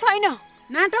चिनेकी छैन।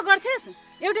 नाटक गर्छेस्?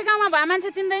 एउटै गाउँमा भए मान्छे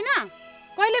चिन्दैन?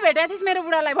 कहिले भेटेको थिइस् मेरो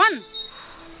बुढालाई भन्?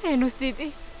 हेर्नुहोस् दिदी,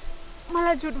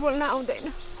 मलाई झुट बोल्न आउँदैन।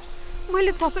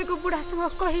 मैले तपाईँको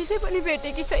बुढासँग कहिले पनि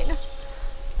भेटेकी छैन।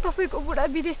 तपाईँको बुढा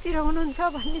विदेशतिर हुनुहुन्छ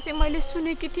भन्ने चाहिँ मैले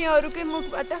सुनेकी थिएँ अरूकै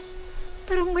मुखबाट,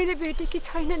 तर मैले भेटेकी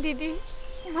छैन दिदी।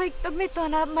 म एकदमै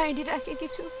तनावमा हिँडिराखेकी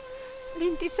छु।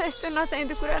 बिन्ती छ, यस्तो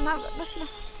नचाहिँदो कुरा नगर्नुहोस् न।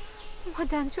 म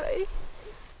जान्छु है।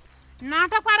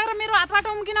 नाटक पारेर मेरो हातबाट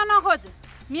उम्किन नखोज।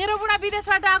 मेरो बुढा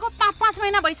विदेशबाट आएको 5-5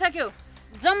 महिना भइसक्यो।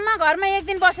 जम्मा घरमा एक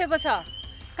दिन बसेको छ।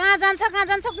 कहाँ जान्छ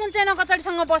कुन चाहिँ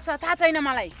नकचडीसँग बस्छ थाहा छैन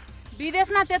मलाई।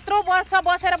 विदेशमा त्यत्रो वर्ष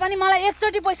बसेर पनि मलाई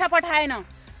एकचोटि पैसा पठाएन।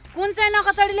 कुन चाहिँ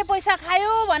नकचडीले पैसा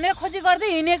खायो भनेर खोजी गर्दै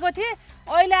हिँडेको थिएँ।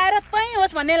 अहिले आएर त्यहीँ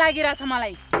होस् भन्ने लागिरहेछ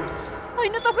मलाई।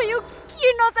 होइन तपाईँ यो के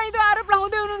नचाहिँदो आरोप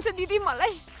लाउँदै हुनुहुन्छ दिदी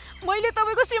मलाई। मैले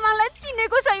तपाईँको श्रीमानलाई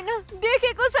चिनेको छैन,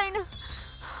 देखेको छैन।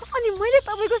 अनि मैले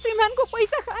तपाईँको श्रीमानको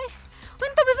पैसा खाएँ।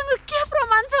 अनि तपाईँसँग के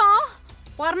प्रमाण छ?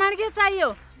 प्रमाण के चाहियो?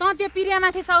 त त्यो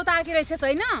पिरियामाथि सौत आएकी रहेछस्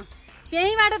होइन?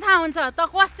 त्यहीँबाट थाहा हुन्छ त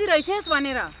कस्ती रहेछस्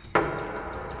भनेर।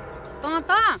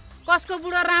 त कसको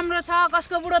बुढो राम्रो छ,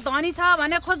 कसको बुढो धनी छ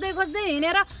भनेर खोज्दै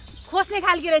हिँडेर खोज्ने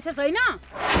खालकी रहेछस् होइन?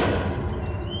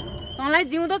 तँलाई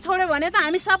जिउँदो छोड्यो भने त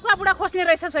हामी सबका बुढा खोज्ने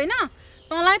रहेछस् होइन?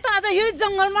 तँलाई त आज यही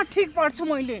जङ्गलमा ठिक पर्छु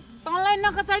मैले। तँलाई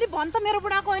नकचडी भन्छ मेरो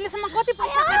बुढाको अहिलेसम्म कति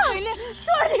पैसा खाएको अहिले।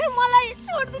 छोडिदिनु मलाई,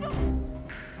 छोडिदिनु।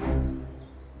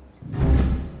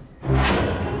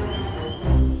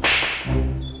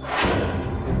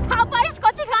 थाहा पाइस्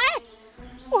कति खाएँ?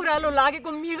 ओह्रालो लागेको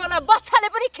मृगलाई बच्चाले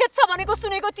पनि खेद्छ भनेको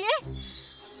सुनेको थिएँ।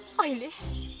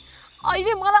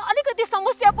 अहिले मलाई अलिकति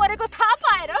समस्या परेको थाहा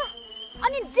पाएर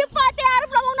अनि जे पाटे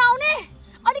आरोप लगाउन आउने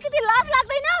अलिकति लाज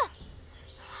लाग्दैन?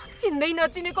 चिन्दै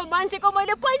नचिनेको मान्छेको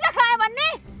मैले पैसा खाएँ भन्ने?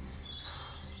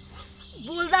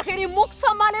 बोल्दाखेरि मुख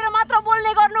सम्हालेर मात्र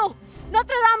बोल्ने गर्नु,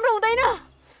 नत्र राम्रो हुँदैन।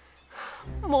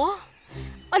 म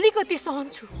अलिकति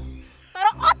सहन्छु, तर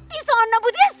अति सहन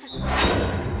नबुझिस्?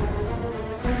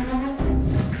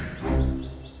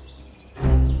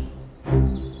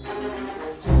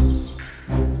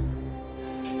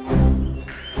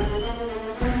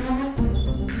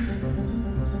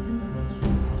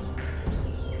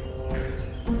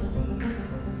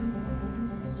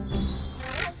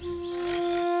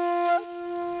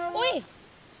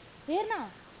 हेर्न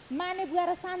माने बुवा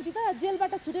र शान्ति त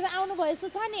जेलबाट छुटेर आउनु भयो जस्तो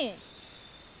छ नि।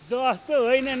 जस्तो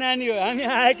होइन नानी हो, हामी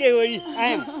आएकै हो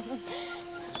आयौँ।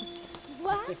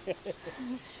 बुवा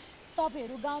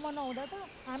तपाईँहरू गाउँमा नहुँदा त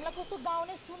हामीलाई कस्तो गाउँ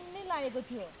नै सुन्नै लागेको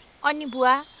थियो। अनि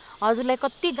बुवा हजुरलाई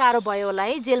कति गाह्रो भयो होला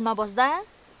है जेलमा बस्दा?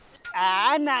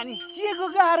 नानी के को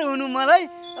गाह्रो हुनु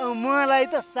मलाई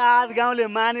त 7 गाउँले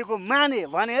मानेको माने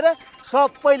भनेर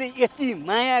सबैले यति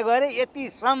माया गरे, यति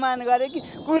सम्मान गरे कि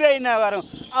कुरै नगरौँ।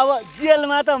 अब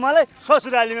जेलमा त मलाई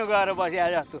ससुरालीमा गएर बस्या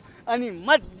जस्तो। अनि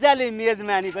मजाले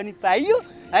मेजमानी पनि पाइयो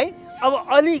है। अब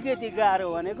अलिकति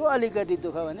गाह्रो भनेको, अलिकति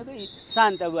दुःख भनेको यी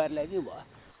शान्त बुहारीलाई चाहिँ भयो।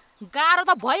 गाह्रो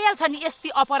त भइहाल्छ नि यस्ती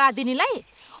अपराधिनीलाई।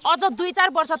 अझ 2-4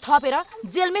 वर्ष थपेर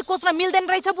जेलमै कोच्न मिल्दैन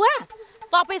रहेछ बुवा।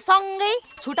 तपाईँसँगै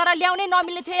छुटाएर ल्याउनै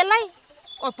नमिल्ने थियो यसलाई।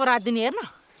 अपराधिनी हेर्न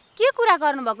के कुरा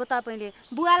गर्नुभएको तपाईँले?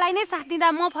 बुवालाई नै साथ दिँदा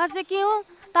म फसेकी हुँ।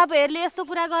 तपाईँहरूले यस्तो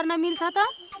कुरा गर्न मिल्छ त?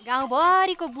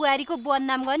 गाउँभरिको बुहारीको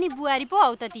बदनाम गर्ने बुहारी पो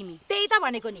हौ त तिमी। त्यही त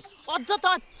भनेको नि। अझ त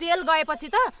जेल गएपछि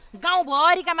त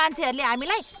गाउँभरिका मान्छेहरूले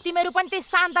हामीलाई तिमीहरू पनि त्यही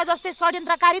शान्ता जस्तै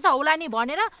षड्यन्त्रकारी त होला नि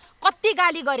भनेर कति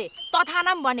गाली गरे,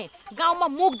 तथानाम भने, गाउँमा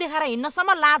मुख देखाएर हिँड्नसम्म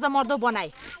लाज मर्दो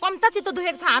बनाए। कम्ता चित्त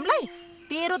दुखेको छ हामीलाई।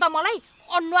 तेरो त मलाई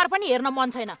अनुहार पनि हेर्न मन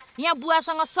छैन। यहाँ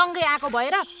बुवासँग सँगै आएको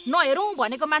भएर नहेरौँ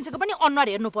भनेको मान्छेको पनि अनुहार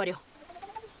हेर्नु पर्यो।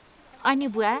 अनि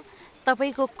बुवा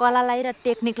तपाईँको कलालाई र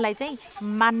टेक्निकलाई चाहिँ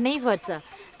मान्नै पर्छ।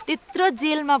 त्यत्रो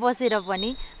जेलमा बसेर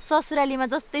पनि ससुरालीमा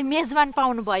जस्तै मेजबान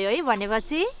पाउनु भयो है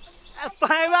भनेपछि?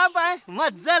 पाएँ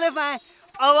मजाले पाएँ।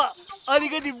 अब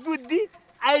अलिकति बुद्धि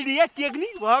आइडिया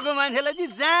टेक्निक भएको मान्छेलाई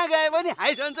चाहिँ जहाँ गए पनि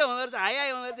हाई सन्च हुँदो रहेछ, हाई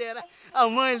हुँदो रहेछ। हेर अब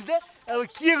मैले त अब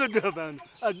के को दुःख पाउनु?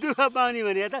 दुःख पाउने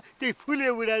भने त त्यही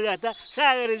फुले बुढा जस्ता,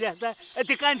 सागर जस्ता,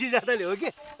 त्यो कान्छी जस्ताले हो कि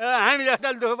हामी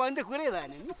जस्ताले दुःख पाउने त कुरै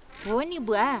भएन नि। हो नि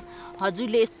बुवा,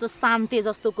 हजुरले यस्तो शान्ते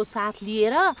जस्तोको साथ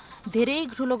लिएर धेरै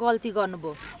ठुलो गल्ती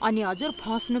गर्नुभयो। अनि हजुर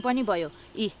फस्नु पनि भयो।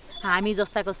 हामी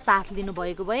जस्ताको साथ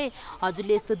लिनुभएको भए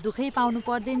हजुरले यस्तो दुःखै पाउनु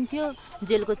पर्दैन थियो,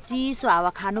 जेलको चिसो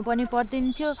हावा खानु पनि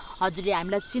पर्दैन थियो, हजुरले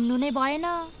हामीलाई चिन्नु नै भएन।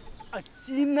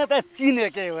 चिन्न त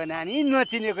चिनेकै हो नानी,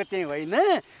 नचिनेको चाहिँ होइन।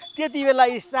 त्यति बेला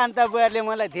यी शान्ता बुहारीले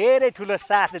मलाई धेरै ठुलो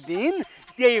साथ दिइन्,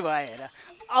 त्यही भएर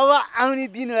अब आउने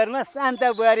दिनहरूमा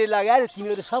शान्ता बुहारी लगाएर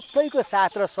तिमीहरू सबैको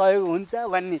साथ र सहयोग हुन्छ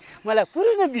भन्ने मलाई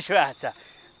पूर्ण विश्वास छ।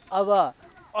 अब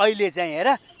अहिले चाहिँ हेर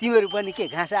तिमीहरू पनि के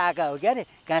घाँस आएका हो क्या रे,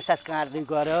 घाँस काट्दै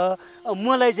गर।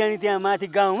 मलाई चाहिँ त्यहाँ माथि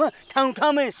गाउँमा ठाउँ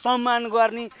ठाउँमै सम्मान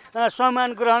गर्ने,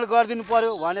 सम्मान ग्रहण गरिदिनु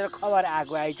पर्यो भनेर खबर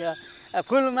आएको आइछ।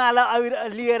 फुलमाला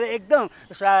अबिर लिएर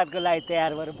एकदम स्वागतको लागि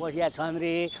तयार भएर बसिया छौँ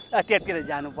रे। त्यतिखेर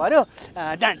जानु पर्यो,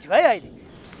 जान्छु है अहिले।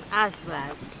 आस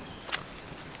बास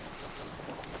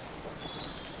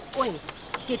ओइ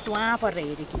के टुवा परेर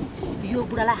हेरे कि यो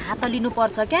बुढालाई हात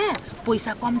लिनुपर्छ क्या।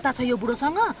 पैसा कम्ता छ यो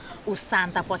बुढोसँग। ऊ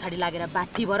शान्ता पछाडि लागेर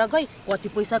बाठी भएर गई, कति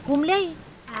पैसा कुम ल्याइ।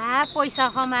 पैसा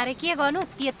कमाएर के गर्नु,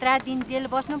 त्यत्रा दिन जेल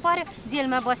बस्नु पर्यो।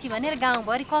 जेलमा बसी भनेर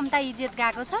गाउँभरि कम्ता इज्जत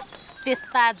गएको छ।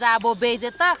 त्यस्ता जाबो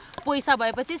बेइज्जत त पैसा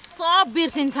भएपछि सब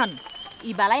बिर्सिन्छन्।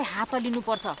 यी बालाई हात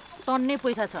लिनुपर्छ, टन्नै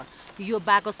पैसा छ। यो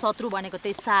बाको शत्रु भनेको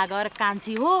त्यही सागर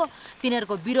कान्छी हो।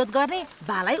 तिनीहरूको विरोध गर्ने,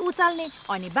 बालाई उचाल्ने,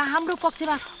 अनि बा हाम्रो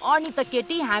पक्षमा। अनि त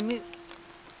केटी हामी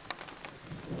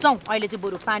जाउँ, अहिले चाहिँ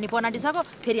बरु पानी पनाटिसक्यो,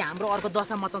 फेरि हाम्रो अर्को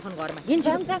दशा मचाउँछन् घरमा।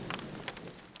 हिँड्छ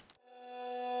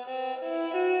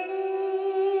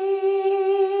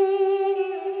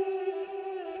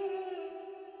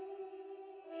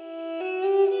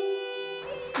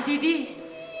दिदी,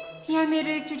 यहाँ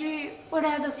मेरो एकचोटि वडा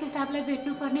अध्यक्ष साहबलाई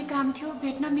भेट्नुपर्ने काम थियो,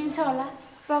 भेट्न मिल्छ होला?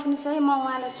 पक्नुहोस् है, म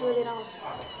उहाँलाई सोधेर आउँछु।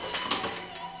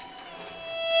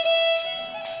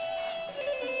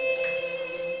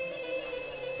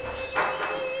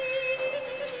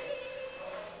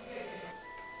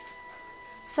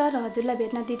 सर, हजुरलाई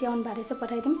भेट्न दिदी आउनु भएको रहेछ,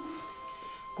 पठाइदिउँ?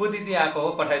 को दिदी आएको हो,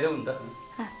 पठाइदेऊ नि त।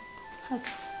 हस् हस्।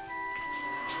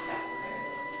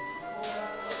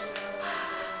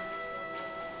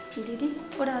 दिदी,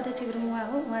 वडा अध्यक्षको रुम उहाँ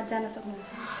हो, उहाँ जान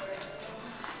सक्नुहुन्छ।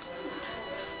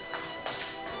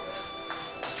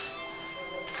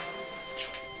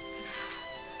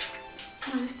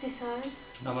 नमस्ते सर।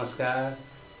 नमस्कार।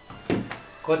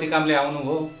 कति कामले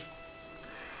आउनुभयो?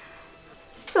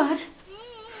 सर,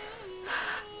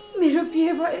 मेरो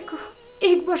बिहे भएको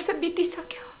 1 वर्ष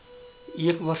बितिसक्यो।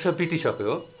 1 वर्ष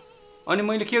बितिसक्यो? अनि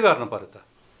मैले के गर्न पर्यो त?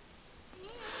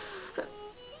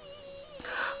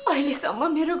 अहिलेसम्म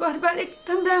मेरो घरबार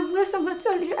एकदम राम्रोसँग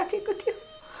चलिराखेको थियो,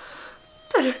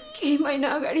 तर केही महिना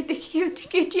अगाडिदेखि यो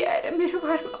केटी आएर मेरो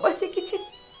घरमा बसेकी छिन्।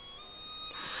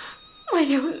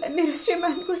 मैले उनलाई मेरो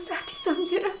श्रीमानको साथी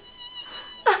सम्झेर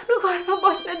आफ्नो घरमा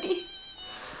बस्न दिएँ,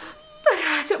 तर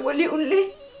आजभोलि उनले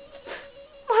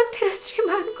म तेरो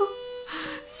श्रीमानको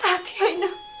साथी होइन,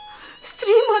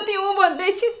 श्रीमती हुँ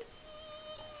भन्दैछिन्।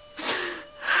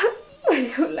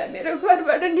 मैले उनलाई मेरो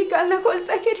घरबाट निकाल्न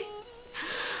खोज्दाखेरि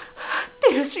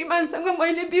तेरो श्रीमानसँग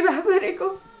मैले विवाह गरेको,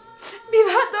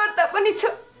 विवाह दर्ता पनि छ।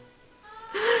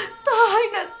 त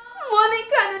होइनस्, म नै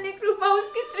कानुनिक रूपमा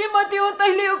उसकी श्रीमती हो,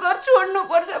 तैँले यो घर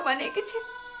छोड्नुपर्छ भनेकी छिन्।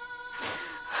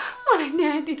 मलाई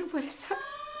न्याय दिनु पर्यो सर,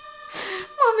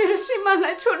 म मेरो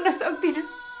श्रीमानलाई छोड्न सक्दिनँ।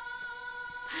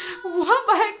 उहाँ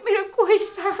बाहेक मेरो कोही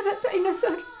सहारा छैन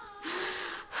सर।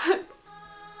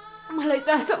 मलाई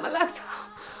जहाँसम्म लाग्छ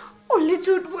उनले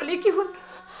झुट बोलेकी हुन्।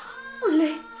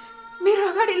 उनले मेरो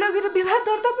अगाडि लगेर विवाह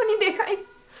दर्ता पनि देखाइन्।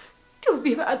 त्यो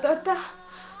विवाह दर्ता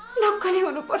नक्कली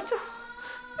हुनुपर्छ।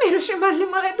 मेरो श्रीमानले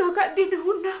मलाई धोका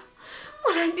दिनुहुन्न,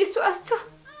 मलाई विश्वास छ।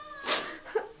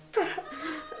 तर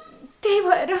त्यही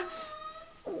भएर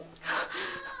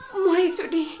म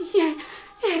एकचोटि यहाँ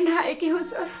हेर्न आएकी हुँ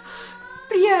सर।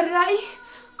 प्रिया राई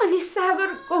अनि सागर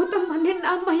गौतम भन्ने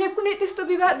नाममा यहाँ कुनै त्यस्तो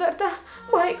विवाह दर्ता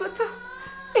भएको छ?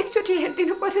 एकचोटि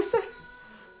हेरिदिनु पर्यो सर।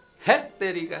 हेत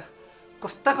तेरिका,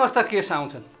 कस्ता कस्ता केस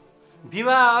आउँछन्।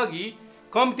 विवाह अघि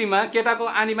कम्तीमा केटाको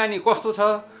आनीबानी कस्तो छ,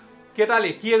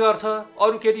 केटाले के गर्छ,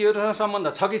 अरू केटीहरूसँग सम्बन्ध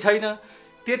छ कि छैन,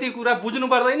 त्यति कुरा बुझ्नु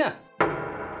पर्दैन।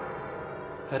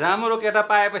 राम्रो केटा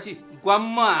पाएपछि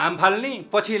ग्वाम्म हाम फाल्ने,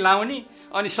 पछि लाउने,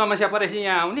 अनि समस्या परेपछि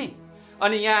यहाँ आउने,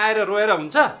 अनि यहाँ आएर रोएर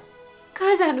हुन्छ?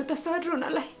 कहाँ जानु त सर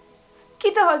रुनलाई? कि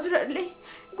त हजुरहरूले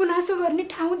गुनासो गर्ने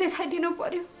ठाउँ देखाइदिनु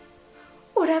पर्यो।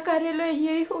 वडा कार्यालय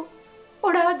यही हो,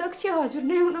 वडा अध्यक्ष हजुर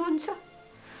नै हुनुहुन्छ।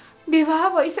 विवाह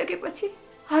भइसकेपछि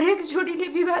हरेक जोडीले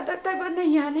विवाह दर्ता गर्न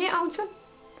यहाँ नै आउँछन्।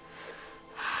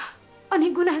 अनि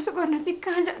गुनासो गर्न चाहिँ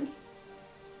कहाँ जाने?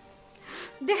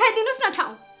 देखाइदिनुहोस् न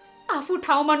ठाउँ। आफू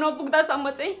ठाउँमा नपुग्दासम्म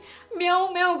चाहिँ म्याउ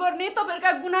म्याउ गर्ने,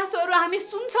 तपाईँहरूका गुनासोहरू हामी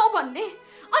सुन्छौँ भन्ने,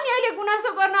 अनि अहिले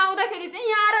गुनासो गर्न आउँदाखेरि चाहिँ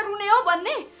यहाँ आएर रुने हो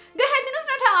भन्ने। देखाइदिनुहोस्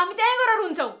न ठाउँ, हामी त्यहीँ गएर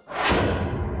रुन्छौँ।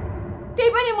 त्यही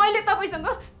पनि मैले तपाईँसँग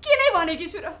के नै भनेकी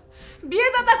छु र?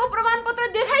 बिहेदाताको प्रमाणपत्र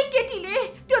देखाइ केटीले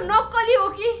त्यो नक्कली हो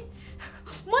कि?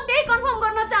 म त्यही कन्फर्म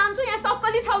गर्न चाहन्छु। यहाँ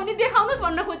सक्कली छ भने देखाउनुहोस्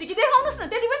भन्न खोजेँ कि देखाउनुहोस् न।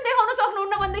 त्यति पनि देखाउन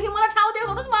सक्नुहुन्न भनेदेखि मलाई ठाउँ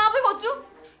देखाउनुहोस्, म आफै खोज्छु।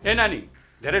 ए नानी,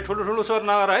 धेरै ठुलो ठुलो स्वर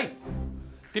नगर है।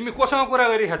 तिमी कोसँग कुरा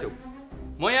गरिरहेका छौ?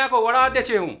 म यहाँको वडा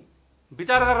अध्यक्ष हुँ,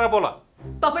 विचार गरेर बोल।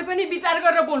 तपाईँ पनि विचार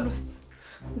गरेर बोल्नुहोस्।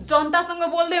 जनतासँग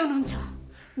बोल्दै हुनुहुन्छ,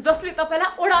 जसले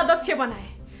तपाईँलाई वडा अध्यक्ष बनाए।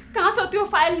 कहाँ छ त्यो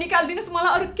फाइल? निकालिदिनुहोस्।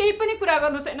 मलाई अरू केही पनि कुरा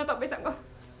गर्नु छैन तपाईँसँग।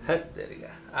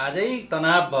 आजै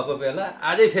तनाव भएको बेला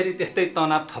आजै फेरि त्यस्तै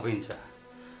तनाव थपिन्छ।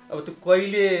 अब त्यो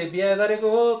कहिले बिहा गरेको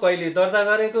हो, कहिले दर्ता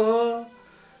गरेको हो,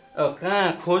 अब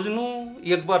कहाँ खोज्नु?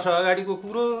 1 वर्ष अगाडिको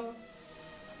कुरो।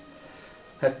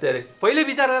 पहिले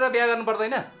विचार गरेर बिहा गर्नु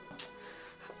पर्दैन?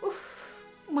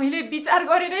 मैले विचार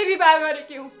गरेरै विवाह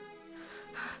गरेकी हुँ।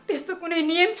 त्यस्तो कुनै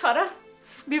नियम छ र?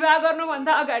 विवाह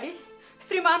गर्नुभन्दा अगाडि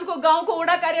श्रीमानको गाउँको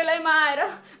वडा कार्यालयमा आएर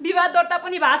विवाद दर्ता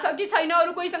पनि भएको छ कि छैन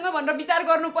अरू कोहीसँग भनेर विचार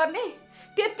गर्नुपर्ने,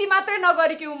 त्यति मात्रै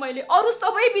नगरेकी हुँ मैले, अरू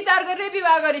सबै विचार गरेर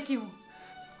विवाह गरेकी हुँ।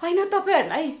 होइन,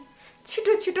 तपाईँहरूलाई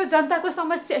छिटो छिटो जनताको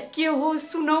समस्या के हो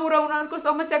सुनौँ र उनीहरूको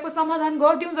समस्याको समाधान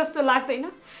गरिदिउँ जस्तो लाग्दैन।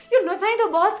 यो नचाहिँदो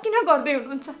बहस किन गर्दै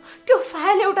हुनुहुन्छ? त्यो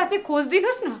फाइल एउटा चाहिँ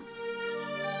खोजिदिनुहोस् न।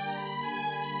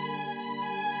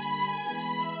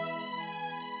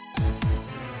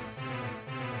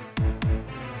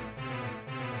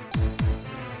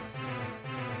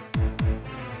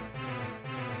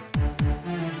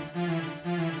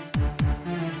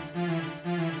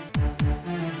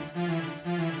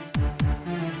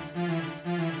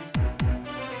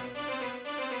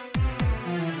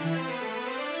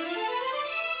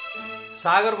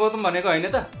 सागर गौतम भनेको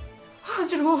होइन त?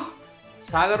 हजुर हो।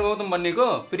 सागर गौतम भनेको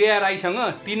प्रिया राईसँग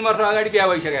 3 वर्ष अगाडि बिहा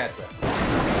भइसकेको छ।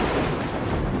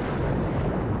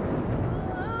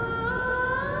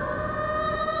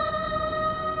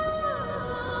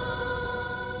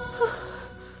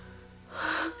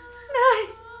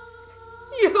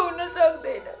 यो हुन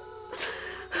सक्दैन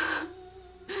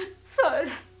सर,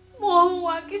 म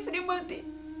उहाँकी श्रीमती,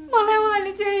 मलाई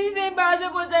उहाँले चाहिँ बाजा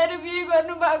बजाएर बिहे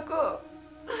गर्नु भएको।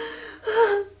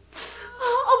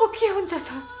 अब के हुन्छ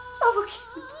सर?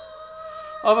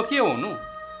 अब के हुनु?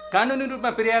 कानुनी रूपमा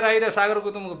प्रिया राई र सागर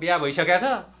गौतमको बिहा भइसकेको छ।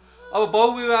 अब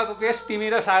बहुविवाहको केस तिमी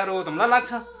र सागर गौतमलाई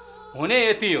लाग्छ। हुने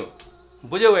यति हो,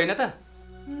 बुझ्यौ होइन त?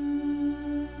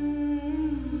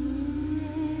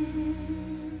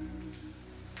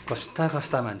 कस्ता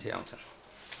कस्ता मान्छे आउँछन्।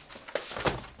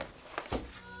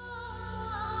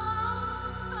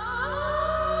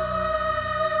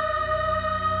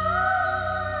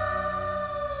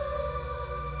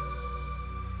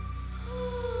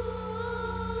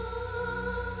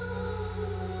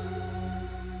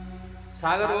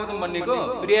 सागर गौतम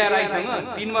भनेको प्रिया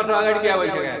राईसँग 3 वर्ष अगाडि बिहा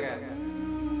भइसकेको छ।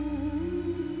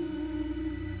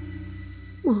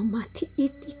 म माथि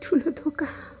यति ठुलो धोका,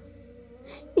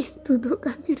 यस्तो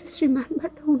धोका मेरो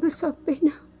श्रीमानबाट हुन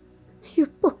सक्दैन। यो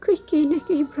पक्कै केही न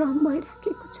केही भ्रम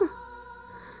भइराखेको छ।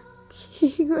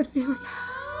 के गर्ने होला?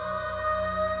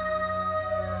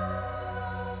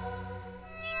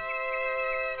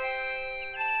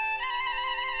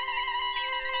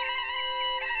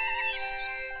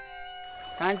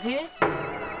 कान्छी,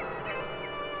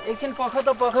 एकछिन पख त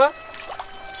पख।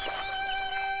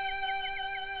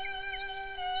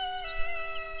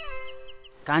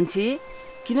 कान्छी,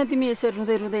 किन तिमी यसरी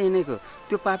रुँदै रुँदै हिँडेको?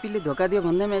 त्यो पापीले धोका दियो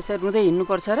भन्दैमा यसरी रुँदै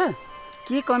हिँड्नुपर्छ र?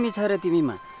 के कमी छ र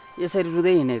तिमीमा यसरी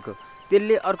रुँदै हिँडेको?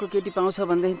 त्यसले अर्को केटी पाउँछ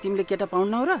भनेदेखि तिमीले केटा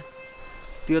पाउनौ र?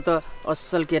 त्यो त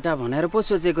असल केटा भनेर पो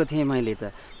सोचेको थिएँ मैले त।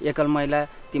 एकल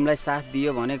महिला तिमीलाई साथ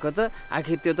दियो भनेको त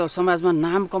आखिर त्यो त समाजमा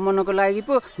नाम कमाउनको लागि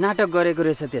पो नाटक गरेको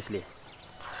रहेछ त्यसले।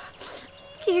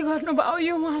 के गर्नु भयो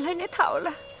यो उहाँलाई नै थाहा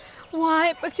होला।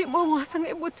 उहाँ आएपछि म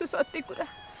उहाँसँगै बुझ्छु सत्य कुरा।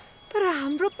 तर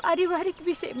हाम्रो पारिवारिक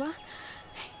विषयमा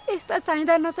यस्ता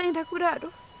चाहिँदा नचाहिँदा कुराहरू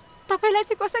तपाईँलाई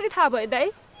चाहिँ कसरी थाहा भयो दाइ?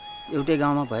 एउटै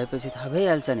गाउँमा भएपछि थाहा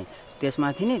भइहाल्छ नि।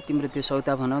 त्यसमाथि नै तिम्रो त्यो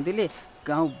सौता भनाउँदैले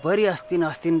गाउँभरि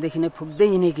अस्तिनदेखि नै फुक्दै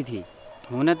हिँडेकी थिए।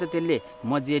 हुन त त्यसले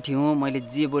म जेठी हुँ, मैले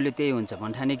जे बोल्यो त्यही हुन्छ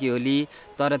भन्ठानेकी होली।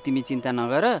 तर तिमी चिन्ता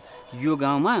नगर, यो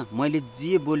गाउँमा मैले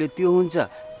जे बोल्यो त्यो हुन्छ।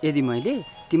 यदि मैले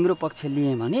तिम्रो पक्ष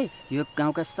लिएँ भने यो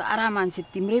गाउँका सारा मान्छे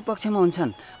तिम्रै पक्षमा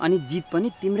हुन्छन् अनि जित पनि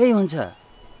तिम्रै हुन्छ।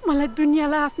 मलाई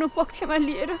दुनियाँलाई आफ्नो पक्षमा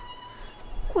लिएर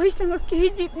कोहीसँग केही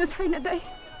जित्नु छैन दाइ।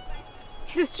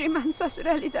 मेरो श्रीमान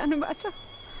ससुराली जानुभएको छ।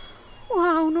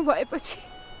 उहाँ आउनु भएपछि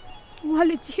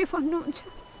उहाँले जे भन्नुहुन्छ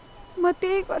म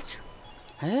त्यही गर्छु।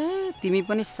 हे, तिमी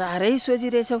पनि साह्रै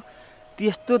सोचिरहेछौ।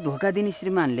 त्यस्तो धोका दिने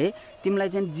श्रीमानले तिमीलाई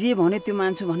चाहिँ जे भन्यो त्यो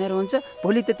मान्छु भनेर हुन्छ।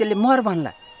 भोलि त त्यसले मर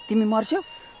भन्ला, तिमी मर्छौ।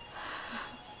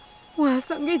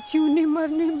 उहाँसँगै जिउने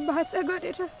मर्ने बाचा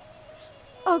गरेर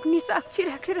अग्नि साक्षी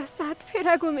राखेर 7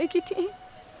 फेरा घुमेकी थिएँ।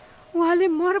 उहाँले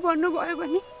मर भन्नुभयो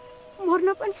भने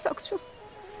मर्न पनि सक्छु।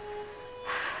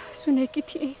 सुनेकी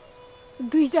थिएँ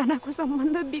 2 जनाको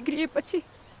सम्बन्ध बिग्रिएपछि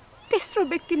तेस्रो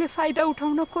व्यक्तिले फाइदा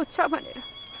उठाउन खोज्छ भनेर।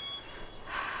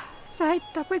 सायद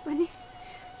तपाईँ पनि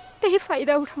त्यही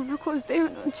फाइदा उठाउन खोज्दै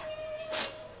हुनुहुन्छ।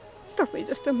 तपाईँ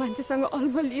जस्तो मान्छेसँग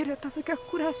अल्मल लिएर तपाईँका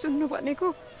कुरा सुन्नु भनेको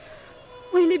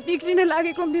मैले बिग्रिन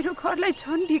लागेको मेरो घरलाई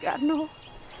झन् बिगार्नु हो।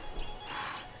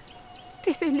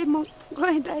 त्यसैले म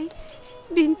गएँ दाइ,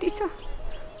 बिन्ती छ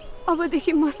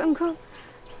अबदेखि मसँग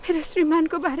मेरो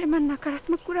श्रीमानको बारेमा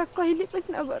नकारात्मक कुरा कहिले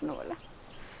पनि नगर्नु होला।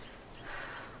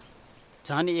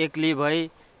 झन् एक्लै भई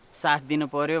साथ दिनु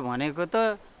पर्यो भनेको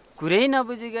त कुरै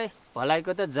नबुझी गए।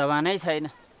 भलाइको त जवानै छैन।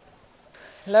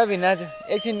 ल भिनाज,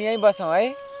 एकछिन यहीँ बसौँ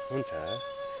है? हुन्छ।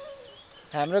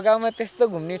 हाम्रो गाउँमा त्यस्तो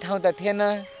घुम्ने ठाउँ त थिएन।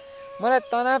 मलाई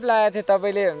तनाव लागेको थियो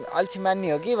तपाईँले अल्छी मान्ने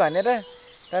हो कि भनेर,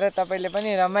 तर तपाईँले पनि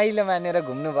रमाइलो मानेर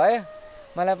घुम्नुभयो।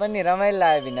 मलाई पनि रमाइलो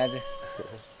लाग्यो भिनाजु।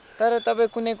 तर तपाईँ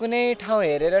कुनै कुनै ठाउँ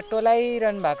हेरेर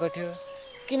टोलाइरहनु भएको थियो,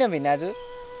 किन भिनाजु?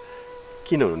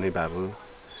 किन हुनु नि बाबु,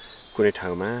 कुनै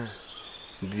ठाउँमा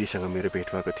दिदीसँग मेरो भेट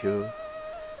भएको थियो,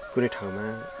 कुनै ठाउँमा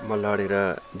म लडेर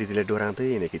दिदीलाई डोराउँदै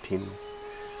हिँडेकी थिइन्,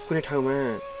 कुनै ठाउँमा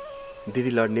दिदी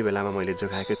लड्ने बेलामा मैले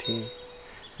जोगाएको थिएँ।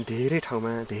 धेरै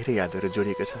ठाउँमा धेरै यादहरू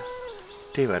जोडिएको छ,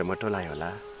 त्यही भएर म टोलाएँ होला।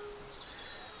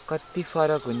 कति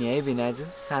फरक हुने है भिनाजु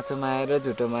साँचो माया र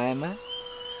झुटो मायामा।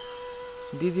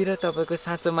 दिदी र तपाईँको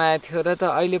साँचो माया थियो र त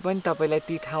अहिले पनि तपाईँलाई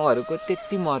ती ठाउँहरूको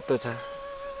त्यति महत्त्व छ।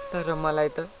 तर मलाई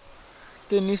त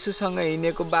त्यो निसुसँग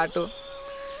हिँडेको बाटो,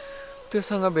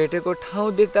 त्योसँग भेटेको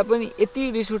ठाउँ देख्दा पनि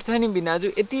यति रिस उठ्छ नि भिनाजु,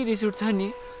 यति रिस उठ्छ नि।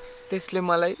 त्यसले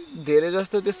मलाई धेरै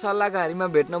जस्तो त्यो सल्लाहघारीमा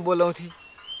भेट्न बोलाउँथे।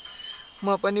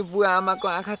 म पनि बुवा आमाको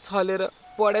आँखा छलेर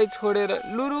पढाइ छोडेर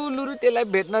लुरु लुरु त्यसलाई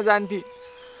भेट्न जान्थेँ।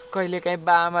 कहिलेकाहीँ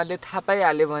बा आमाले थाहा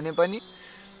पाइहाल्यो भने पनि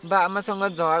बा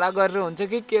आमासँग झगडा गरेर हुन्छ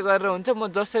कि के गरेर हुन्छ, म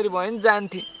जसरी भयो नि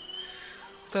जान्थेँ।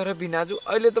 तर भिनाजु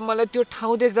अहिले त मलाई त्यो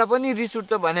ठाउँ देख्दा पनि रिस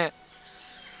उठ्छ भने।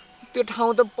 त्यो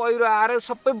ठाउँ त पहिरो आएर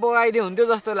सबै बगाइदियो हुन्थ्यो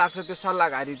जस्तो लाग्छ। त्यो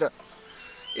सल्लाहघारी त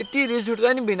यति रिस उठ्छ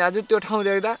नि भिनाजु त्यो ठाउँ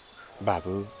देख्दा।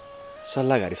 बाबु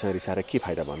सल्लाहघारीसँग रिसाएर के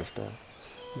फाइदा भन्नुहोस् त?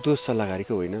 दोष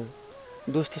सल्लाहघारीको होइन,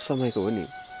 दोष त समयको हो नि।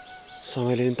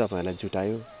 समयले नि तपाईँहरूलाई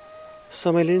जुटायो,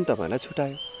 समयले नि तपाईँहरूलाई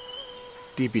छुटायो।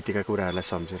 ती बितेका कुराहरूलाई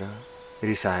सम्झेर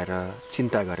रिसाएर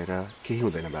चिन्ता गरेर केही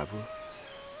हुँदैन बाबु।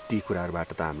 ती कुराहरूबाट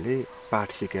त हामीले पाठ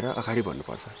सिकेर अगाडि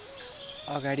बढ्नुपर्छ।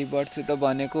 अगाडि बढ्छु त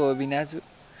भनेको हो भिनाजु,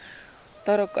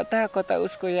 तर कता कता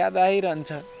उसको याद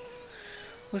आइरहन्छ।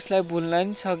 उसलाई भुल्न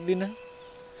नि सक्दिनँ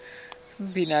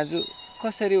भिनाजु।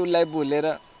 कसरी उसलाई भुलेर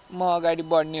म अगाडि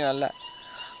बढ्ने होला,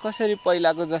 कसरी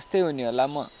पहिलाको जस्तै हुने होला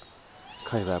म?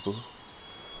 खै बाबु,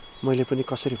 मैले पनि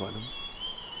कसरी भनौँ,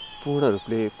 पूर्ण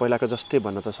रूपले पहिलाको जस्तै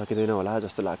भन्न त सकिँदैन होला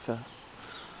जस्तो लाग्छ।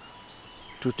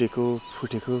 टुटेको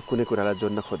फुटेको कुनै कुरालाई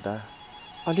जोड्न खोज्दा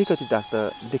अलिकति दाग त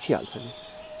देखिहाल्छ नि।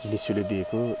 निसुले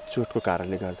दिएको चोटको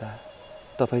कारणले गर्दा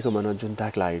तपाईँको मनमा जुन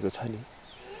दाग लागेको छ नि,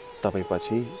 तपाईँ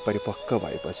पछि परिपक्व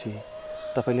भएपछि,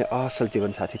 तपाईँले असल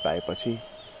जीवनसाथी पाएपछि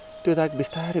त्यो दाग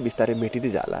बिस्तारै बिस्तारै मेटिँदै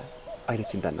जाला। अहिले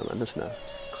चिन्ता नमान्नुहोस् न।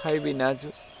 खै भिनाजु,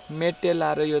 मेटेला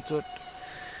र यो चोट,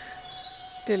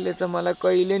 त्यसले त मलाई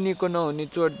कहिले निको नहुने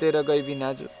चोट दिएर गई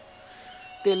भिनाजु।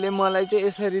 त्यसले मलाई चाहिँ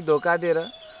यसरी धोका दिएर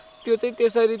त्यो चाहिँ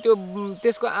त्यसरी त्यो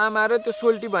त्यसको आमा र त्यो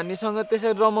सोल्टी भन्नेसँग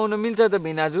त्यसरी रमाउन मिल्छ त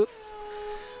भिनाजु?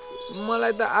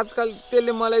 मलाई त आजकल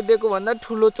त्यसले मलाई दिएको भन्दा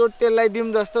ठुलो चोट त्यसलाई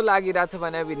दिउँ जस्तो लागिरहेछ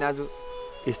भने भिनाजु।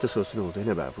 यस्तो सोच्नु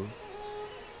हुँदैन बाबु।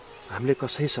 हामीले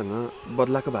कसैसँग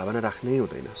बदलाको भावना राख्नै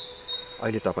हुँदैन।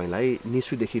 अहिले तपाईँलाई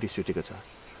निसुदेखि रिस उठेको छ,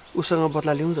 उसँग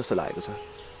बदला लिउँ जस्तो लागेको छ।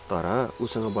 तर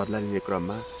उसँग बदला लिने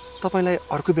क्रममा तपाईँलाई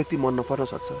अर्को व्यक्ति मन नपर्न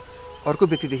सक्छ, अर्को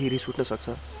व्यक्तिदेखि रिस उठ्न सक्छ।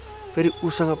 फेरि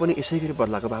उसँग पनि यसै गरी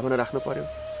बदलाको भावना राख्नु पर्यो।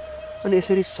 अनि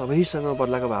यसरी सबैसँग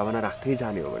बदलाको भावना राख्दै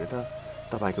जाने हो भने त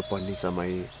तपाईँको पढ्ने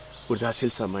समय,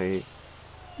 ऊर्जाशील समय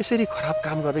यसरी खराब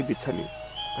काम गर्दै बित्छ नि।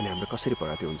 अनि हाम्रो कसरी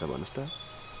प्रगति हुन्छ भन्नुहोस् त?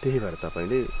 त्यही भएर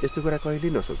तपाईँले यस्तो कुरा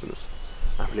कहिल्यै नसोच्नुहोस्।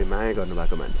 आफूले माया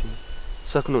गर्नुभएको मान्छे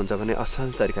सक्नुहुन्छ भने असल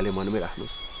तरिकाले मनमै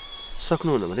राख्नुहोस्,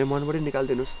 सक्नुहुन्न भने मनबाटै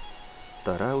निकालिदिनुहोस्।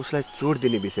 तर उसलाई चोट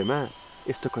दिने विषयमा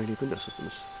यस्तो कहिले पनि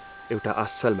नसोच्नुहोस्। एउटा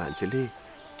असल मान्छेले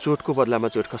चोटको बदलामा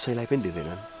चोट कसैलाई पनि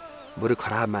दिँदैनन्, बरु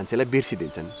खराब मान्छेलाई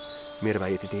बिर्सिदिन्छन्। मेरो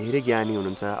भाइ यति धेरै ज्ञानी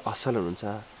हुनुहुन्छ, असल हुनुहुन्छ,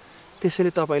 त्यसैले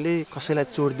तपाईँले कसैलाई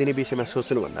चोट दिने विषयमा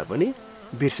सोच्नुभन्दा पनि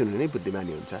बिर्सिनु नै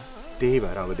बुद्धिमानी हुन्छ। त्यही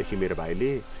भएर अबदेखि मेरो भाइले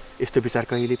यस्तो विचार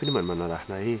कहिले पनि मनमा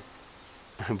नराख्न है।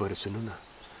 बरु सुन्नु न,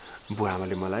 बुवा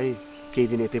आमाले मलाई केही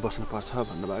दिन यतै बस्नुपर्छ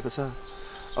भन्नुभएको छ।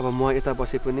 अब म यता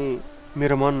बसे पनि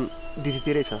मेरो मन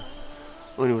दिदीतिरै छ,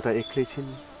 उनी उता एक्लै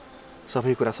छिन्।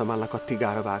 सबै कुरा सम्हाल्न कति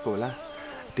गाह्रो भएको होला।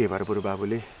 त्यही भएर बरु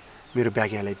बाबुले मेरो ब्याग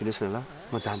यहाँ ल्याइदिनुहोस् न ल,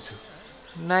 म जान्छु।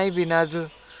 नाइ भिनाजु,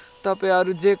 तपाईँ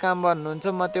अरू जे काम भन्नुहुन्छ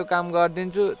म त्यो काम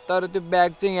गरिदिन्छु, तर त्यो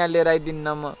ब्याग चाहिँ यहाँ लिएर आइदिन्न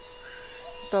म।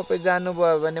 तपाईँ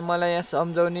जानुभयो भने मलाई यहाँ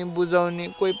सम्झाउने बुझाउने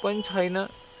कोही पनि छैन।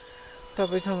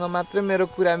 तपाईँसँग मात्रै मेरो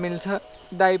कुरा मिल्छ।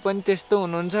 दाइ पनि त्यस्तो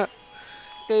हुनुहुन्छ।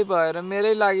 त्यही भएर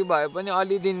मेरै लागि भए पनि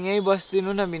अलि दिन यहीँ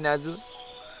बस्दिनु न भिनाजु,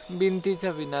 बिन्ती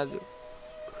छ भिनाजु।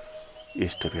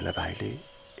 यस्तो बेला भाइले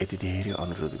यति धेरै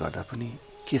अनुरोध गर्दा पनि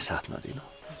के साथ नदिनु?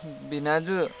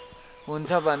 भिनाजु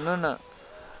हुन्छ भन्नु न।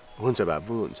 हुन्छ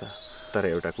बाबु, हुन्छ। तर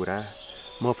एउटा कुरा,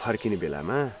 म फर्किने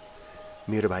बेलामा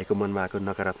मेरो भाइको मनमा आएको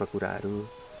नकारात्मक कुराहरू,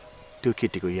 त्यो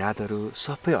केटीको यादहरू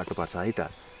सबै हट्नुपर्छ है त।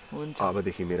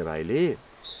 अबदेखि मेरो भाइले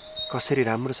कसरी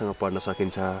राम्रोसँग पढ्न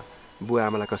सकिन्छ, बुवा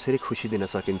आमालाई कसरी खुसी दिन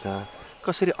सकिन्छ,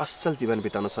 कसरी असल जीवन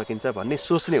बिताउन सकिन्छ भन्ने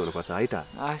सोच्ने हुनुपर्छ है त।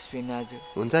 हस् भिनाजु।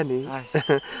 हुन्छ नि।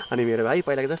 अनि मेरो भाइ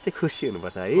पहिलाको जस्तै खुसी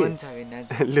हुनुपर्छ है। हुन्छ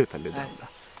भिनाजु। लु त लु जाऊ ल,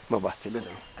 म बस्छु लु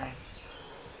जाऊ।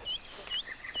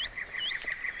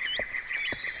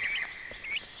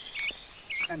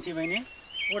 कान्छी बहिनी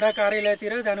वडा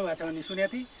कार्यालयतिर जानुभएको छ भने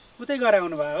सुनेको थिएँ, उतै गएर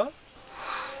आउनुभयो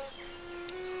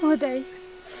हो दाइ।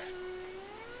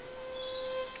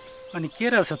 अनि के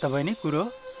रहेछ त बहिनी कुरो?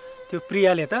 त्यो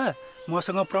प्रियाले त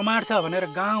मसँग प्रमाण छ भनेर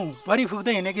गाउँभरि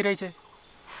फुक्दै हिँडेकी रहेछ।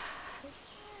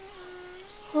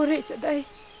 हो रहेछ दाइ,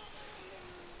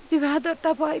 विवाह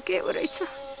दर्ता भएकै हो रहेछ।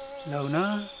 लौ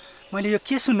न, मैले यो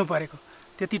के सुन्नु परेको?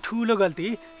 त्यति ठुलो गल्ती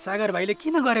सागर भाइले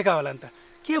किन गरेका होला नि त?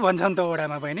 के भन्छन् त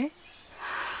ओडामा बहिनी?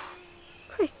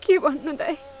 खै के भन्नु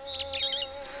दाइ,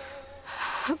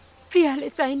 प्रियाले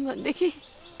चाहिन् भनेदेखि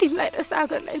तिमीलाई र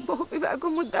सागरलाई बहु विवाहको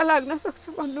मुद्दा लाग्न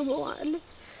सक्छ भन्नुभयो उहाँहरूले।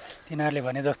 तिनीहरूले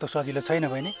भने जस्तो सजिलो छैन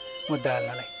बहिनी मुद्दा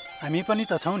हाल्नलाई। हामी पनि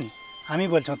त छौँ नि, हामी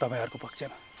बोल्छौँ तपाईँहरूको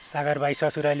पक्षमा। सागर भाइ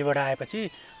ससुरालीबाट आएपछि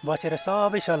बसेर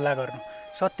सबै सल्लाह गर्नु,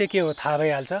 सत्य के हो थाहा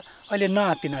भइहाल्छ। अहिले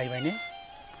नआत्तिनु है बहिनी।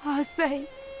 हस् दाइ,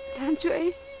 जान्छु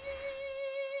है।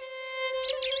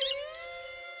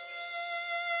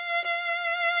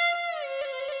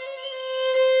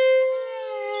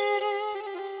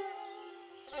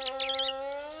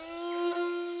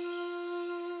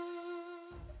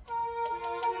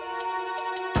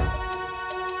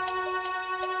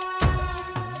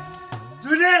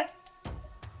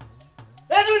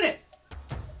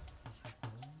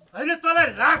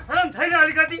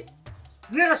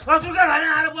 मेरो ससुरका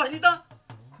घरमा आएर बस्ने त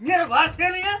मेरो घर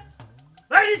थिएन यहाँ।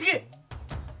 बाहिर निस्के,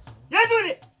 यहाँ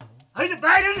दुने होइन,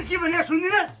 बाहिर निस्के भने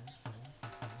सुन्दिनस्?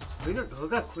 होइन,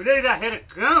 ढोका खुलै राखेर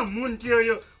कहाँ मुन्ट्यो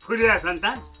यो फुलिया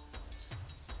सन्तान?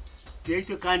 त्यही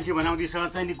त्यो कान्छी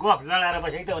बनाउँदैसँग चाहिँ नि गफ लडाएर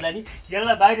बसेको त होला नि।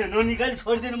 यसलाई बाहिर ननिकाली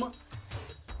छोडिदिनु म।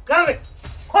 कहाँ गयो?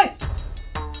 खोइ।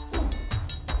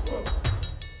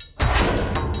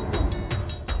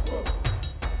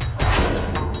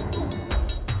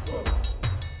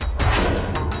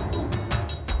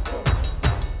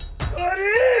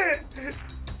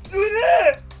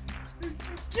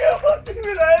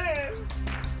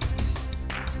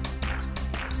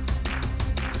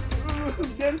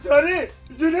 छोरी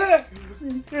जुने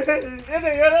यता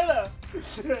हेर न,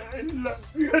 ल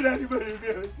यो नानी पनि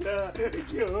बेहोस छ।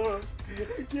 के हो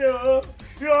के हो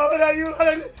यो अपराधी यो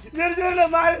मेरो छोरीलाई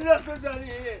मारे जस्तो छ नि।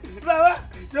 बाबा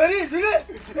छोरी जुने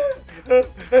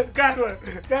कहाँ गयो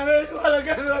कहाँ गयो वाला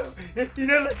कहाँ गयो?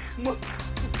 यिनीहरूलाई म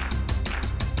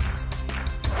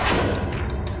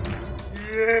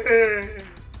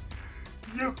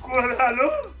यो कोदालो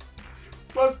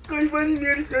पक्कै पनि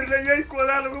मेरो छोरीलाई यही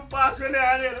कोदालोको पासोले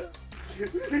हानेर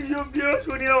यो बेहोस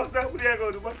हुने अवस्था पुर्याएको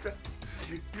हुनुपर्छ।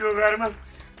 यो घरमा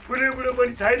फुले बुढो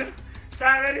पनि छैन,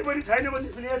 सागरी पनि छैन भन्ने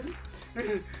सुनेको छु।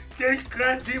 त्यही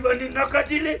कान्छी भन्ने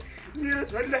नकटीले मेरो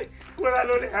छोरीलाई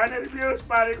कोदालोले हानेर बेहोस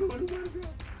पारेको हुनुपर्छ।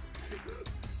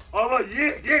 अब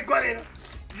यही गरेर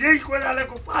यही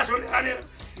कोदालोको पासोले हानेर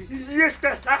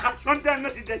यस्ता शाखा सन्तान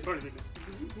नसिद्धै छोड्दिन।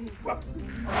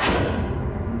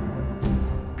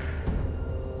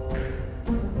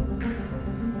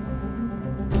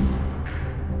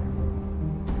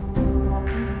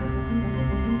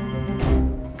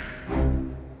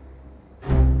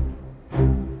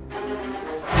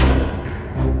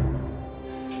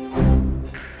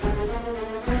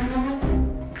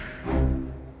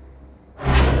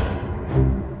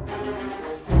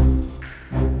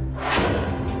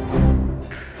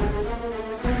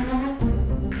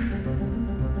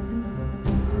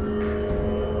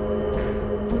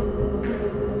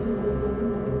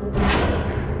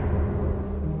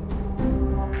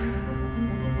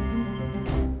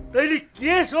 तैँले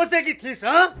के सोचेकी थिइस्?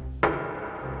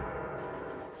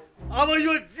 अब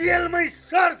यो जेलमै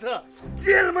सर्छ,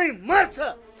 जेलमै मर्छ।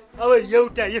 अब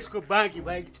एउटा यसको बाँकी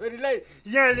भएकी छोरीलाई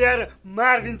यहाँ ल्याएर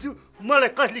मारिदिन्छु,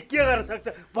 मलाई कसले के गर्न सक्छ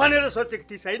भनेर सोचेको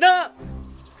थिइस् होइन?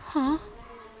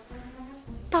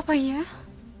 तपाईँ यहाँ?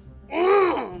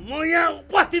 म यहाँ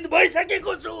उपस्थित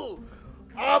भइसकेको छु।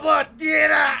 अब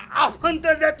तेरा आफन्त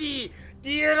जति,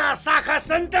 तेरा शाखा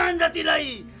सन्तान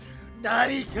जतिलाई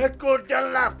टारी खेतको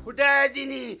डल्ला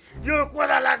फुटाएजिनी यो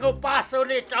कोदालाको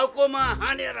पासोले टाउकोमा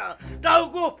हानेर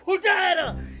टाउको फुटाएर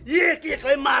एक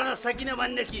एकलाई मार्न सकिन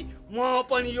भनेदेखि म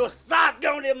पनि यो 7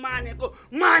 गाउँले मानेको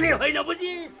माने होइन,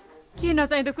 बुझिस्? के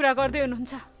नचाहिँदो कुरा गर्दै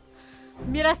हुनुहुन्छ?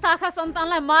 मेरा शाखा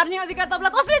सन्तानलाई मार्ने अधिकार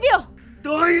तपाईँलाई कसले दियो?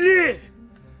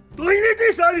 तैँले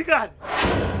त्यस अधिकार।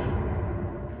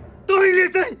 तैँले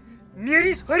चाहिँ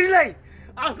मेरी छोरीलाई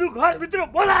आफ्नो घरभित्र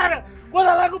बोलाएर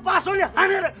कोदालाको पासोले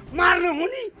हानेर मार्नु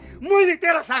हुने, मैले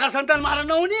तेरा शाखा सन्तान मार्न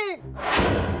नहुने?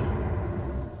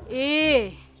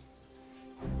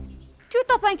 त्यो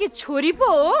तपाईँकी छोरी पो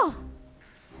हो?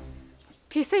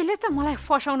 त्यसैले त मलाई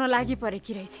फसाउन लागि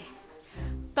परेकी रहेछ।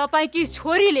 तपाईँकी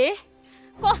छोरीले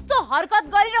कस्तो हरकत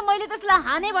गरेर मैले त्यसलाई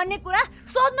हाने भन्ने कुरा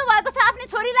सोध्नु भएको छ आफ्नै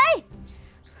छोरीलाई?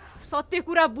 सत्य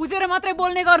कुरा बुझेर मात्रै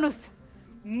बोल्ने गर्नुस्।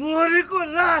 मरेको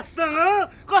लाससँग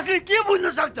कसले के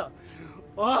बुझ्न सक्छ?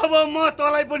 अब म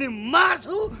तँलाई पनि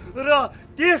मार्छु र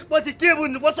त्यसपछि के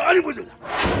बुझ्नुपर्छ अनि बुझ्नु।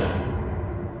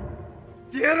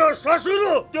 तेरो ससुर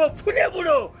हो त्यो फुले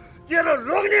बुढो, तेरो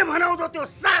लोग्ने भनाउँदो त्यो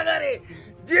सागरे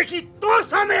देखि तो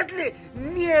समेतले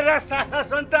मेरा शाखा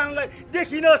सन्तानलाई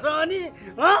देखिनस् अनि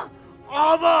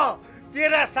अब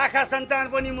तेरा शाखा सन्तान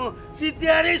पनि म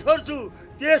सिद्ध्याएरै छोड्छु।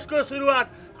 त्यसको सुरुवात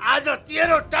आज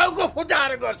तेरो टाउको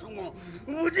फुटाएर गर्छु म,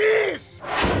 बुझी?